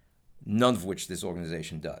 none of which this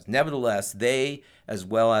organization does. Nevertheless, they, as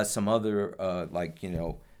well as some other,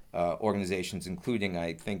 organizations, including,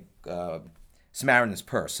 I think, Samaritan's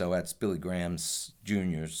Purse. So that's Billy Graham's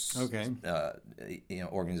Jr.'s Okay.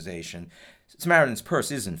 Organization. Samaritan's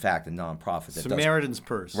Purse is in fact a nonprofit that Samaritan's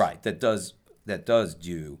Purse. Right, that does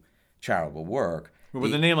do charitable work. Well,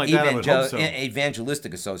 with a name like that, I would hope so.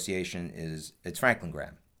 Evangelistic Association it's Franklin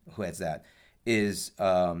Graham who heads that, is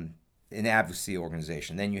an advocacy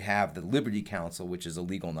organization. Then you have the Liberty Council, which is a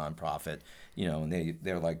legal nonprofit, and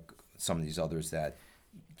they're like some of these others that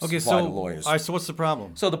supply the lawyers. All right, so what's the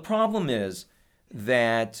problem? So the problem is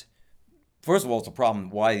that, first of all, it's a problem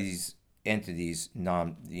why these entities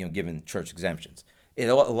given church exemptions. It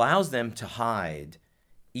allows them to hide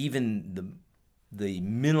even the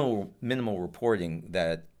minimal reporting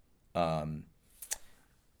that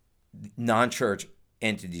non-church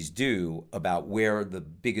entities do about who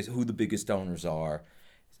the biggest donors are,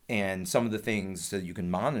 and some of the things that you can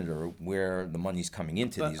monitor where the money's coming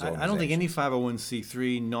into these organizations. I don't think any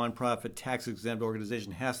 501c3 nonprofit tax-exempt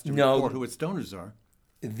organization has to report who its donors are.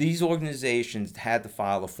 These organizations had to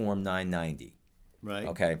file a Form 990. Right.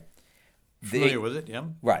 Okay. Familiar with it, yeah.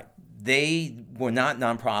 Right. They were not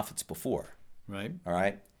nonprofits before. Right. All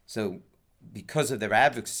right. So because of their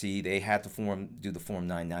advocacy, they had to do the Form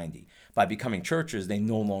 990. By becoming churches, they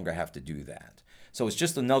no longer have to do that. So it's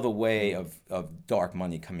just another way of dark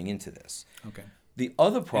money coming into this. Okay. The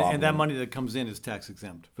other problem... And that money that comes in is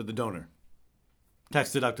tax-exempt for the donor.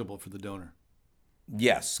 Tax-deductible for the donor.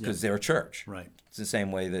 Yes, because they're a church. Right. It's the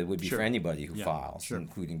same way that it would be for anybody who files, sure.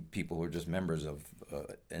 including people who are just members of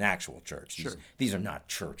an actual church. Sure. These are not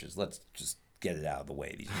churches. Let's just get it out of the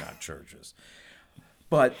way. These are not churches.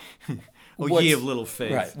 But ye of little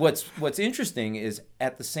faith. Right. What's interesting is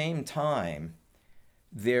at the same time,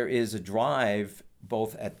 there is a drive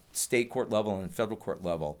both at state court level and federal court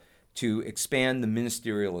level to expand the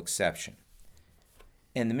ministerial exception.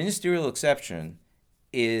 And the ministerial exception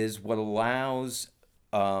is what allows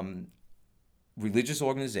religious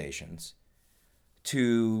organizations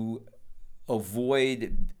to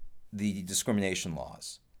avoid the discrimination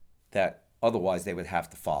laws that otherwise they would have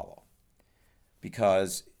to follow.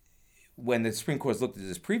 Because when the Supreme Court has looked at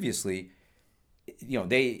this previously,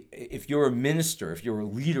 if you're a minister, if you're a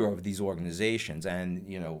leader of these organizations, and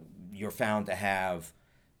you're found to have,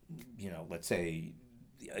 let's say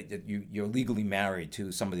you're legally married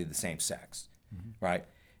to somebody of the same sex, right?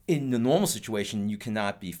 In the normal situation, you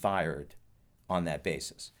cannot be fired on that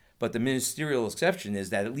basis. But the ministerial exception is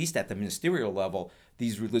that at least at the ministerial level,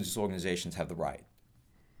 these religious organizations have the right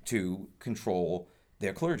to control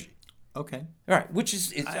their clergy. Okay. All right, which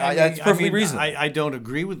is that's perfectly reasonable. I don't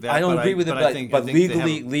agree with that. I don't agree with it, but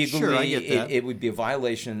legally, sure, I get that. it would be a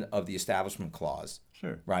violation of the Establishment Clause.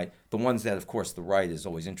 Sure. Right? The ones that, of course, the right is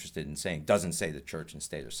always interested in saying doesn't say the church and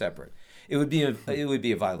state are separate. It would be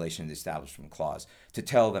a violation of the Establishment Clause to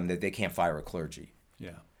tell them that they can't fire a clergy.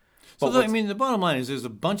 Yeah. But so the bottom line is there's a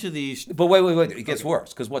bunch of these. But wait. It gets worse,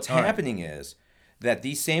 because what's happening is that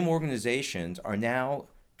these same organizations are now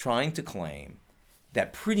trying to claim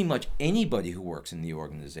that pretty much anybody who works in the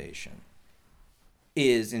organization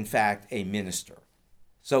is, in fact, a minister.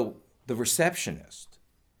 So the receptionist,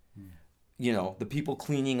 the people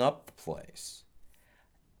cleaning up the place,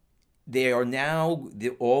 they are now,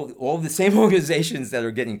 all the same organizations that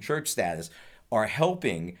are getting church status are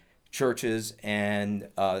helping churches and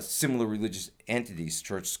similar religious entities,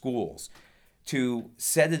 church schools, to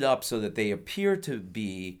set it up so that they appear to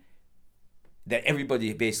be, that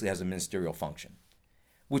everybody basically has a ministerial function,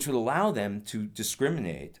 which would allow them to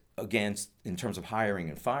discriminate against, in terms of hiring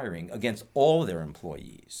and firing, against all their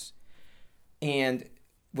employees. And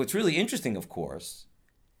what's really interesting, of course,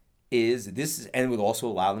 is and it would also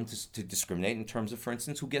allow them to discriminate in terms of, for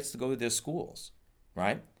instance, who gets to go to their schools,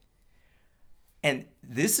 right? And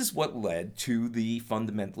this is what led to the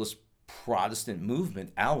fundamentalist Protestant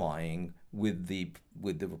movement allying with the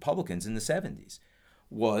Republicans in the 70s,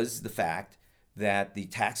 was the fact that the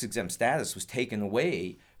tax-exempt status was taken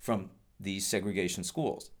away from these segregation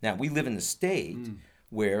schools. Now, we live in a state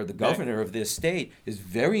where the governor of this state is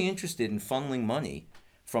very interested in funneling money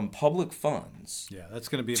from public funds that's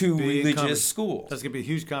going to be to religious schools. That's going to be a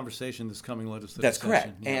huge conversation this coming legislative That's session.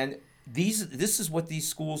 correct. Yeah. And this is what these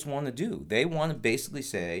schools want to do. They want to basically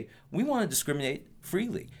say, we want to discriminate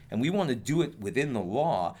freely, and we want to do it within the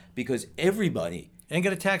law because everybody... And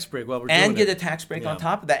get a tax break while we're doing it. And get a tax break on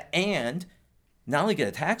top of that, and not only get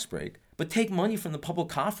a tax break, but take money from the public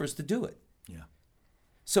coffers to do it. Yeah.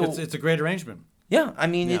 So it's a great arrangement. Yeah, I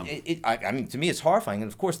mean, to me, it's horrifying,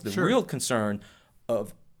 and of course, the real concern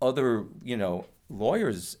of other,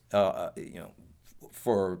 lawyers,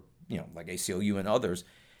 for like ACLU and others,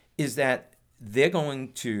 is that they're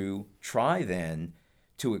going to try then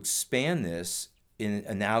to expand this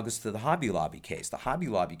analogous to the Hobby Lobby case. The Hobby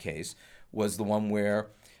Lobby case was the one where,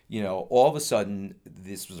 all of a sudden,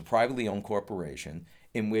 this was a privately owned corporation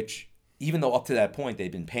in which, even though up to that point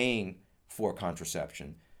they'd been paying for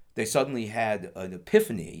contraception, they suddenly had an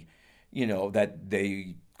epiphany, that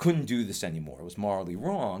they couldn't do this anymore. It was morally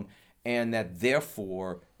wrong, and that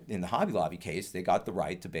therefore, in the Hobby Lobby case, they got the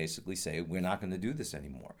right to basically say, we're not going to do this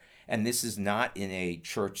anymore. And this is not in a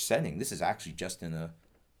church setting. This is actually just in a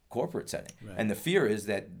corporate setting. Right. And the fear is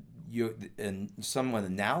that somewhat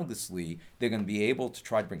analogously, they're going to be able to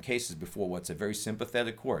try to bring cases before what's a very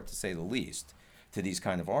sympathetic court, to say the least, to these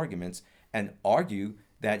kind of arguments, and argue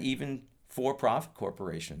that even for-profit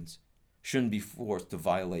corporations shouldn't be forced to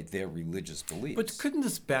violate their religious beliefs. But couldn't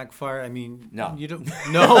this backfire? I mean, no. You don't.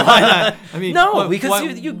 No, why not? I mean, no,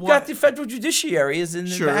 because you got the federal judiciary is in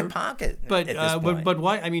the back pocket. But at this point. but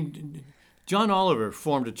why? I mean, John Oliver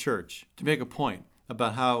formed a church to make a point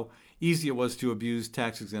about how easy it was to abuse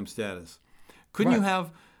tax-exempt status. Couldn't you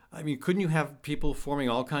have? I mean, couldn't you have people forming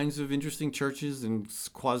all kinds of interesting churches and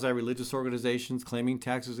quasi-religious organizations claiming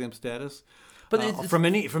tax-exempt status? But from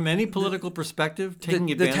any political perspective, taking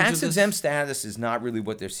advantage of this? The tax-exempt status is not really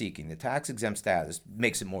what they're seeking. The tax-exempt status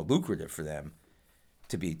makes it more lucrative for them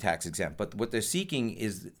to be tax-exempt. But what they're seeking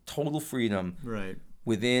is total freedom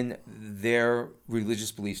within their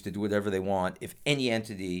religious beliefs to do whatever they want if any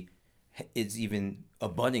entity is even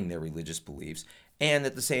abutting their religious beliefs, and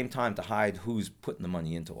at the same time to hide who's putting the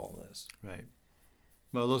money into all this. Right.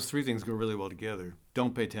 Well, those three things go really well together.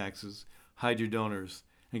 Don't pay taxes, hide your donors,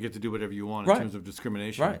 and get to do whatever you want in terms of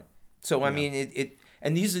discrimination. Right. So I mean,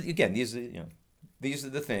 and these are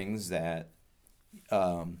the things that,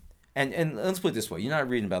 and let's put it this way: you're not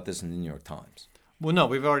reading about this in the New York Times. Well, no,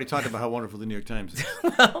 we've already talked about how wonderful the New York Times is.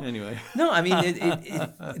 Anyway. No, I mean,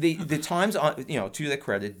 the Times, to their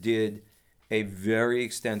credit, did a very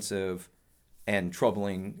extensive and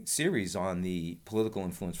troubling series on the political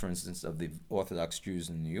influence, for instance, of the Orthodox Jews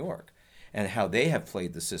in New York, and how they have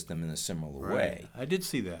played the system in a similar way. I did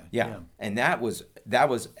see that. Yeah. And that was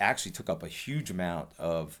actually took up a huge amount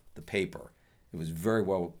of the paper. It was very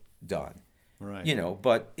well done. Right.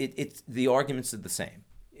 But it's the arguments are the same.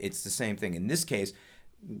 It's the same thing. In this case,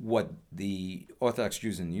 what the Orthodox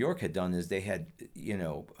Jews in New York had done is they had,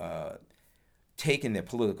 taken their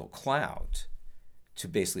political clout to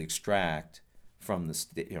basically extract from the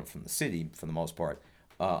city, for the most part,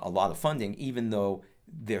 a lot of funding, even though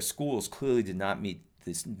their schools clearly did not meet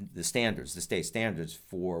the standards, the state standards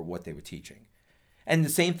for what they were teaching. And the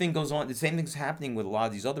same thing goes on. The same thing's happening with a lot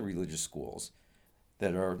of these other religious schools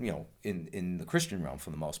that are, in the Christian realm for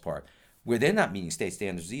the most part, where they're not meeting state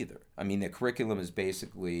standards either. I mean, their curriculum is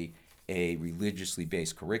basically a religiously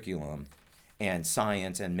based curriculum, and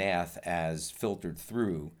science and math as filtered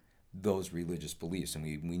through those religious beliefs. And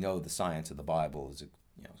we know the science of the Bible is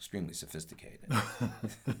extremely sophisticated.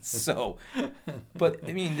 So, but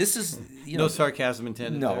I mean, this is no sarcasm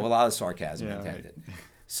intended. No, there. A lot of sarcasm intended. Right.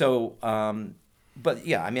 So, but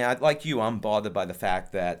yeah, I mean, like you, I'm bothered by the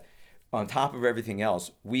fact that on top of everything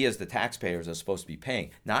else, we as the taxpayers are supposed to be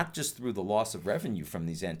paying, not just through the loss of revenue from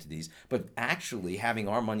these entities, but actually having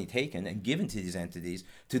our money taken and given to these entities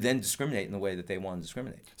to then discriminate in the way that they want to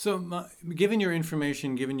discriminate. So given your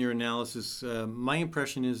information, given your analysis, my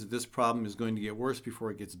impression is that this problem is going to get worse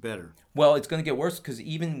before it gets better. Well, it's going to get worse because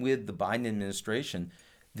even with the Biden administration,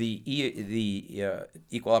 the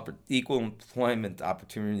Equal Employment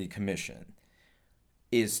Opportunity Commission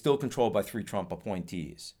is still controlled by 3 Trump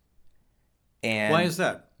appointees. And why is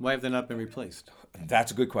that? Why have they not been replaced?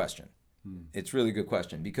 That's a good question. It's really a good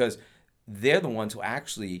question because they're the ones who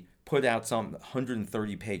actually put out some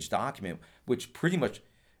 130-page document, which pretty much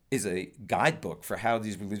is a guidebook for how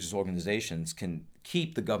these religious organizations can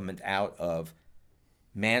keep the government out of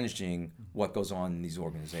managing what goes on in these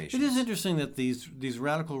organizations. It is interesting that these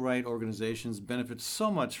radical right organizations benefit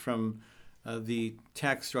so much from the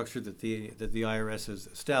tax structure that the IRS has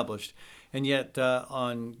established. And yet,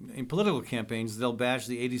 in political campaigns, they'll bash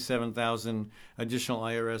the 87,000 additional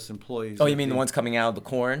IRS employees. Oh, you mean the ones coming out of the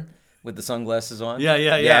corn with the sunglasses on?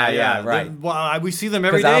 Yeah, right. Well, we see them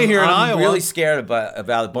every day here in Iowa. I'm really scared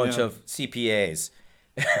about a bunch of CPAs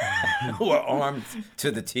who are armed to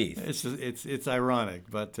the teeth. It's ironic,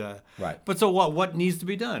 but right. But so what needs to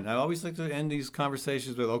be done? I always like to end these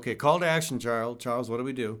conversations with, okay, call to action, Charles. Charles, what do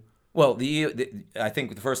we do? Well, I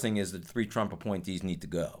think the first thing is that 3 Trump appointees need to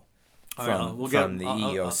go. From the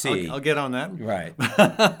EEOC. I'll get on that. Right.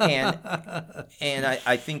 and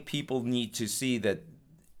I think people need to see that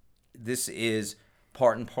this is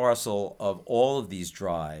part and parcel of all of these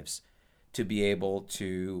drives to be able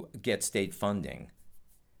to get state funding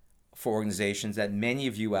for organizations that many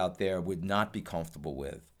of you out there would not be comfortable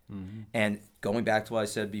with. And going back to what I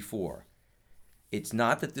said before, it's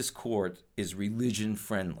not that this court is religion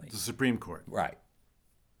friendly. The Supreme Court. Right.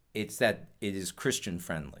 It's that it is Christian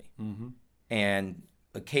friendly. And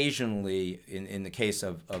occasionally, in the case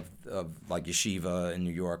of like Yeshiva in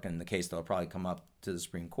New York, and the case that'll probably come up to the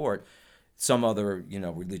Supreme Court, some other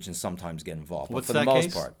religions sometimes get involved. What's but for that the most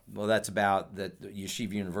case? part, well, that's about that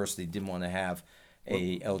Yeshiva University didn't want to have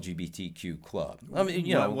a LGBTQ club. I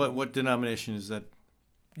mean, what denomination is that?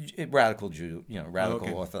 Radical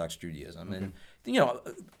Okay. Orthodox Judaism, and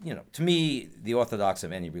to me, the Orthodox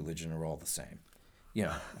of any religion are all the same.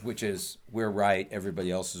 Which is we're right, everybody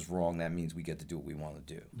else is wrong. That means we get to do what we want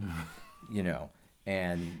to do.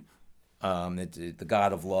 And the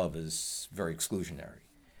God of love is very exclusionary.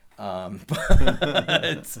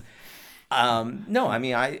 No, I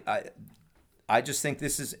mean, I just think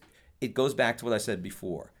it goes back to what I said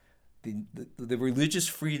before. The religious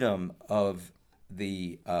freedom of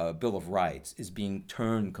the Bill of Rights is being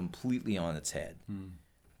turned completely on its head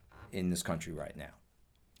in this country right now.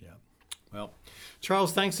 Yeah. Well,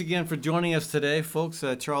 Charles, thanks again for joining us today, folks.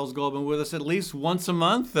 Charles Goldman with us at least once a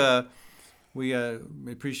month. We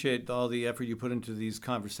appreciate all the effort you put into these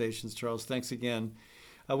conversations, Charles. Thanks again.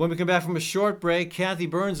 When we come back from a short break, Kathy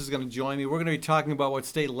Byrnes is going to join me. We're going to be talking about what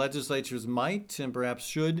state legislatures might and perhaps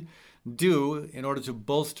should do in order to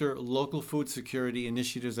bolster local food security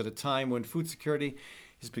initiatives at a time when food security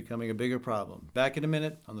is becoming a bigger problem. Back in a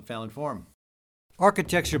minute on the Fallon Forum.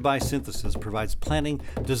 Architecture by Synthesis provides planning,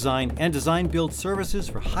 design, and design-build services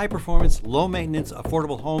for high-performance, low-maintenance,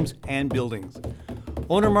 affordable homes and buildings.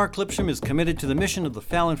 Owner Mark Lipsham is committed to the mission of the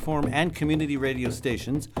Fallon Forum and community radio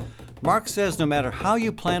stations. Mark says no matter how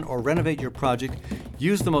you plan or renovate your project,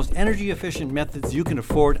 use the most energy-efficient methods you can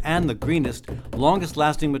afford and the greenest,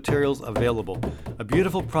 longest-lasting materials available. A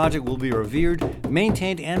beautiful project will be revered,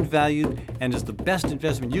 maintained, and valued, and is the best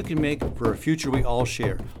investment you can make for a future we all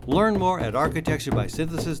share. Learn more at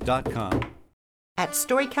architecturebysynthesis.com. At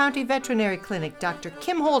Story County Veterinary Clinic, Dr.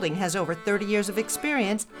 Kim Holding has over 30 years of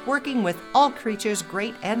experience working with all creatures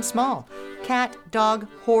great and small. Cat, dog,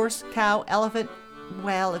 horse, cow, elephant.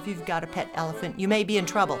 Well, if you've got a pet elephant, you may be in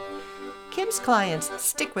trouble. Kim's clients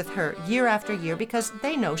stick with her year after year because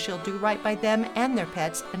they know she'll do right by them and their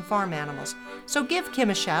pets and farm animals. So give Kim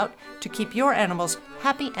a shout to keep your animals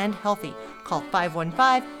happy and healthy. Call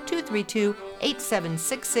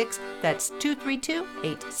 515-232-8766. That's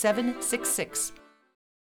 232-8766.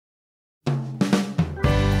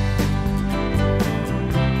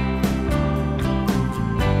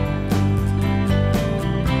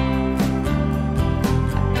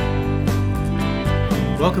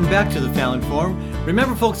 Welcome back to the Fallon Forum.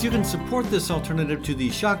 Remember, folks, you can support this alternative to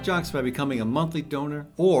the shock jocks by becoming a monthly donor,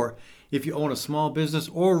 or if you own a small business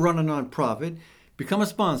or run a nonprofit, become a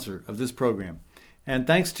sponsor of this program. And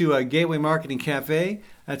thanks to Gateway Market and Cafe,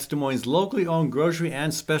 that's Des Moines' locally owned grocery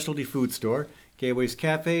and specialty food store. Gateway's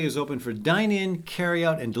Cafe is open for dine-in,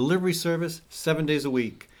 carry-out, and delivery service 7 days a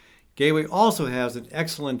week. Gateway also has an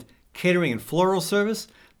excellent catering and floral service.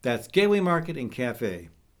 That's Gateway Market and Cafe.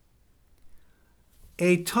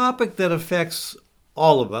 A topic that affects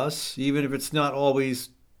all of us, even if it's not always,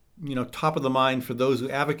 top of the mind for those who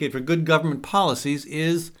advocate for good government policies,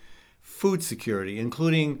 is food security,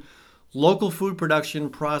 including local food production,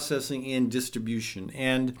 processing, and distribution.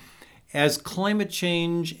 And as climate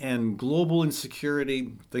change and global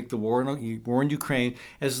insecurity, like the war in Ukraine,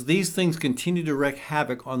 as these things continue to wreak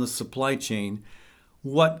havoc on the supply chain,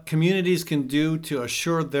 what communities can do to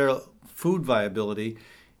assure their food viability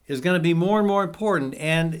is going to be more and more important.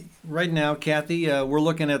 And right now, Kathy, we're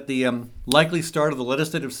looking at the likely start of the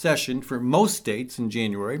legislative session for most states in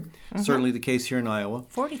January, certainly the case here in Iowa.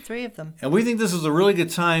 43 of them. And we think this is a really good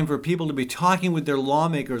time for people to be talking with their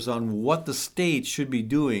lawmakers on what the state should be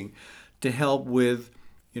doing to help with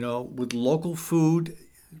local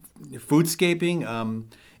food-scaping,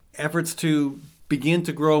 efforts to begin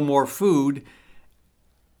to grow more food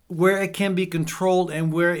where it can be controlled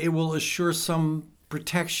and where it will assure some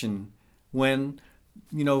protection when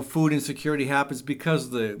food insecurity happens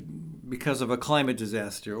because of a climate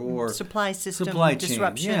disaster or supply system chain.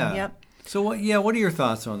 disruption. Yeah. Yep. So what are your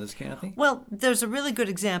thoughts on this, Kathy? Well, there's a really good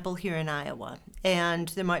example here in Iowa, and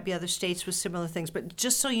there might be other states with similar things. But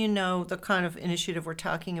just so you know the kind of initiative we're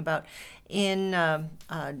talking about, in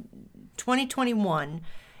 2021,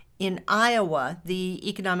 in Iowa, the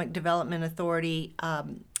Economic Development Authority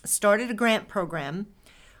started a grant program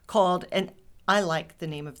called an I like the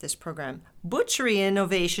name of this program, Butchery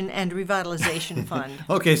Innovation and Revitalization Fund.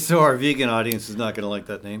 Okay, so our vegan audience is not going to like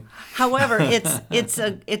that name. However,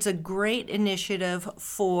 it's a great initiative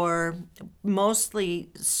for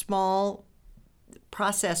mostly small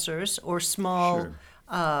processors or small,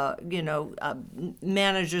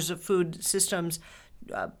 managers of food systems,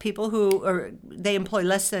 people they employ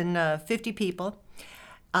less than 50 people.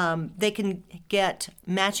 They can get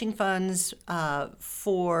matching funds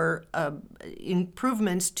for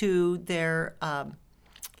improvements to their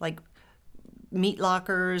meat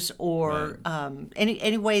lockers or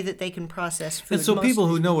any way that they can process food. And so people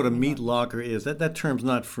who know what a meat locker is, that term's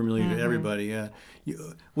not familiar to everybody.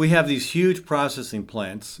 We have these huge processing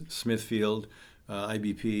plants, Smithfield,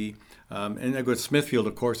 IBP, and of course Smithfield,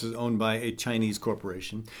 of course, is owned by a Chinese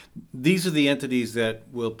corporation. These are the entities that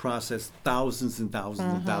will process thousands and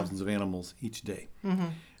thousands and thousands of animals each day.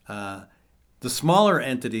 The smaller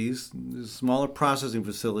entities, the smaller processing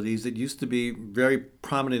facilities that used to be very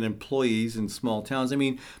prominent employees in small towns. I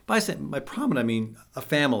mean, by prominent, I mean a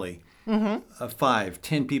family of 5,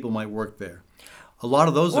 10 people might work there. A lot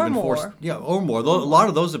of those have been forced, or more. A lot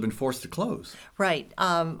of those have been forced to close. Right.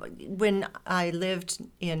 When I lived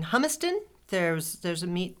in Humiston, there's a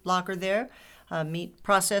meat locker there, a meat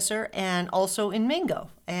processor, and also in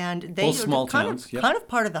Mingo. And they both small towns, kind of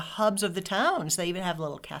part of the hubs of the towns. They even have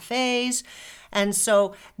little cafes, and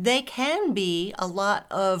so they can be a lot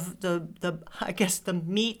of the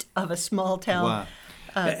meat of a small town. Wow.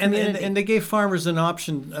 And they gave farmers an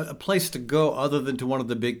option, a place to go other than to one of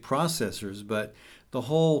the big processors. But the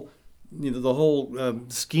whole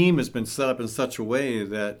scheme has been set up in such a way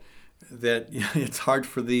that it's hard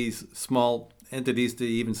for these small entities to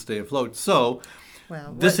even stay afloat. So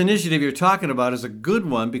this initiative you're talking about is a good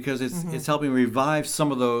one because it's helping revive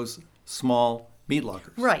some of those small meat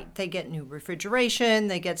lockers. Right. They get new refrigeration.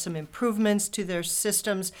 They get some improvements to their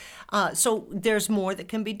systems. So there's more that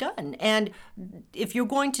can be done. And if you're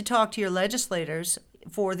going to talk to your legislators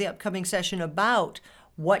for the upcoming session about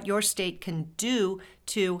what your state can do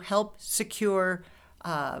to help secure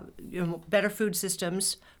better food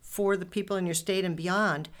systems for the people in your state and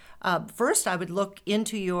beyond, first I would look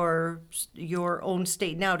into your own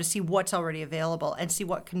state now to see what's already available and see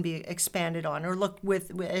what can be expanded on, or look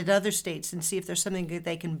at other states and see if there's something that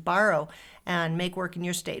they can borrow and make work in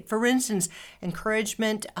your state. For instance,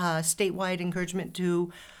 statewide encouragement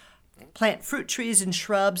to plant fruit trees and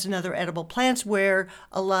shrubs and other edible plants where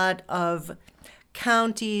a lot of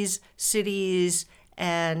counties, cities,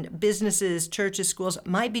 and businesses, churches, schools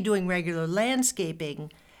might be doing regular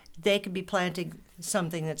landscaping. They could be planting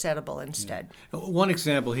something that's edible instead. Yeah. One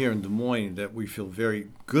example here in Des Moines that we feel very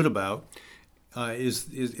good about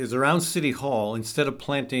is around City Hall. Instead of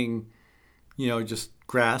planting, just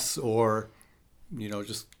grass or,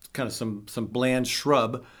 just kind of some bland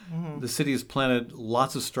shrub, the city has planted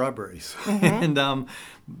lots of strawberries. And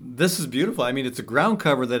this is beautiful. I mean, it's a ground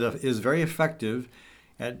cover that is very effective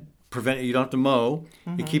at preventing, you don't have to mow.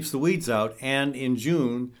 It keeps the weeds out. And in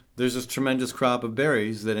June, there's this tremendous crop of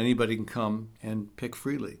berries that anybody can come and pick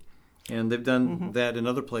freely. And they've done that in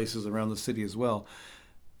other places around the city as well.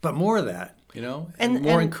 But more of that, and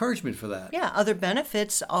more encouragement for that. Yeah, other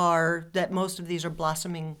benefits are that most of these are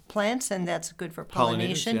blossoming plants, and that's good for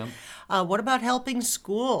pollination. What about helping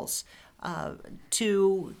schools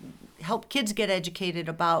to help kids get educated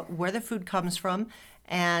about where the food comes from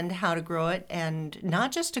and how to grow it, and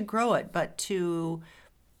not just to grow it, but to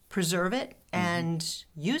preserve it and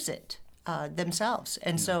use it themselves.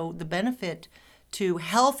 And so the benefit to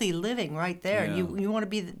healthy living right there. Yeah. You want to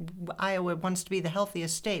be, Iowa wants to be the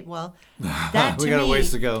healthiest state. Well, that to we got me, a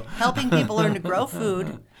ways to go. helping people learn to grow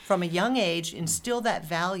food from a young age, instill that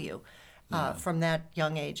value from that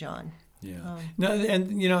young age on. Yeah.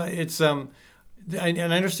 It's and I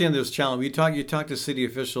understand there's challenge. You talk to city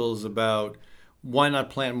officials about why not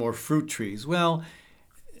plant more fruit trees. Well,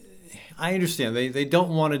 I understand they don't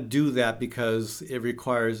want to do that because it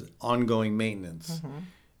requires ongoing maintenance.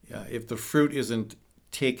 If the fruit isn't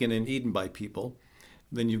taken and eaten by people,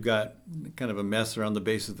 then you've got kind of a mess around the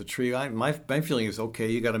base of the tree. My feeling is, okay,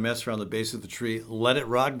 you got a mess around the base of the tree, let it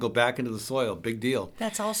rot and go back into the soil. Big deal.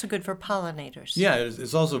 That's also good for pollinators. Yeah,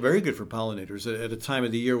 it's also very good for pollinators at a time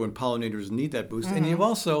of the year when pollinators need that boost. And you've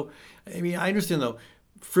also, I understand though,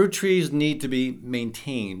 fruit trees need to be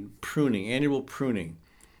maintained, annual pruning.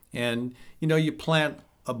 And, you plant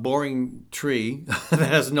a boring tree that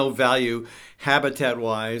has no value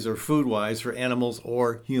habitat-wise or food-wise for animals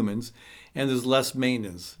or humans, and there's less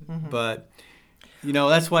maintenance. But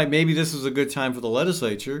That's why maybe this is a good time for the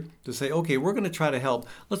legislature to say, okay, we're going to try to help.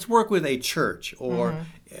 Let's work with a church or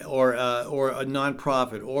a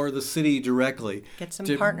nonprofit or the city directly. Get some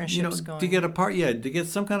partnerships going. To get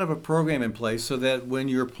some kind of a program in place so that when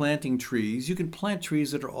you're planting trees, you can plant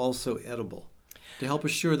trees that are also edible to help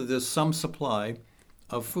assure that there's some supply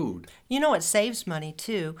of food. What saves money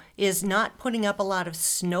too is not putting up a lot of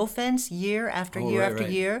snow fence year after year after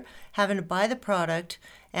year, having to buy the product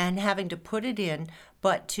and having to put it in,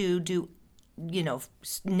 but to do,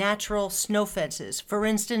 natural snow fences. For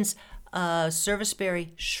instance, a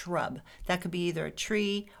serviceberry shrub. That could be either a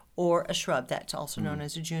tree or a shrub. That's also known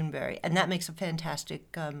as a Juneberry. And that makes a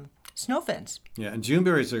fantastic snow fence. Yeah, and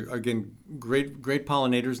Juneberries are, again, great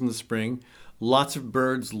pollinators in the spring. Lots of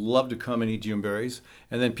birds love to come and eat Juneberries.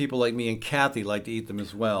 And then people like me and Kathy like to eat them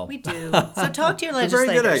as well. We do. So talk to your legislators.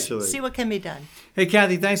 Very good, actually. See what can be done. Hey,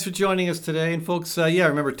 Kathy, thanks for joining us today. And folks,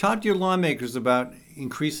 remember, talk to your lawmakers about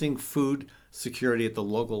increasing food security at the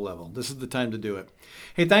local level. This is the time to do it.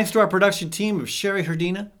 Hey, thanks to our production team of Sherry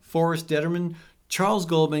Herdina, Forrest Detterman, Charles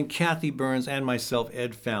Goldman, Kathy Byrnes, and myself,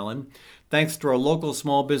 Ed Fallon. Thanks to our local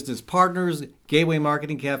small business partners, Gateway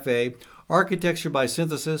Marketing Cafe, Architecture by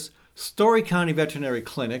Synthesis, Story County Veterinary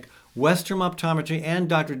Clinic, Western Optometry, and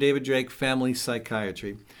Dr. David Drake Family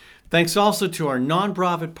Psychiatry. Thanks also to our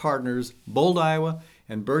nonprofit partners, Bold, Iowa,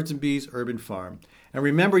 and Birds and Bees Urban Farm. And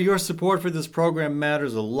remember, your support for this program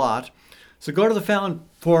matters a lot. So go to the Fallon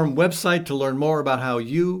Forum website to learn more about how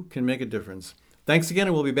you can make a difference. Thanks again,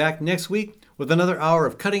 and we'll be back next week with another hour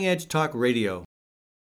of cutting-edge talk radio.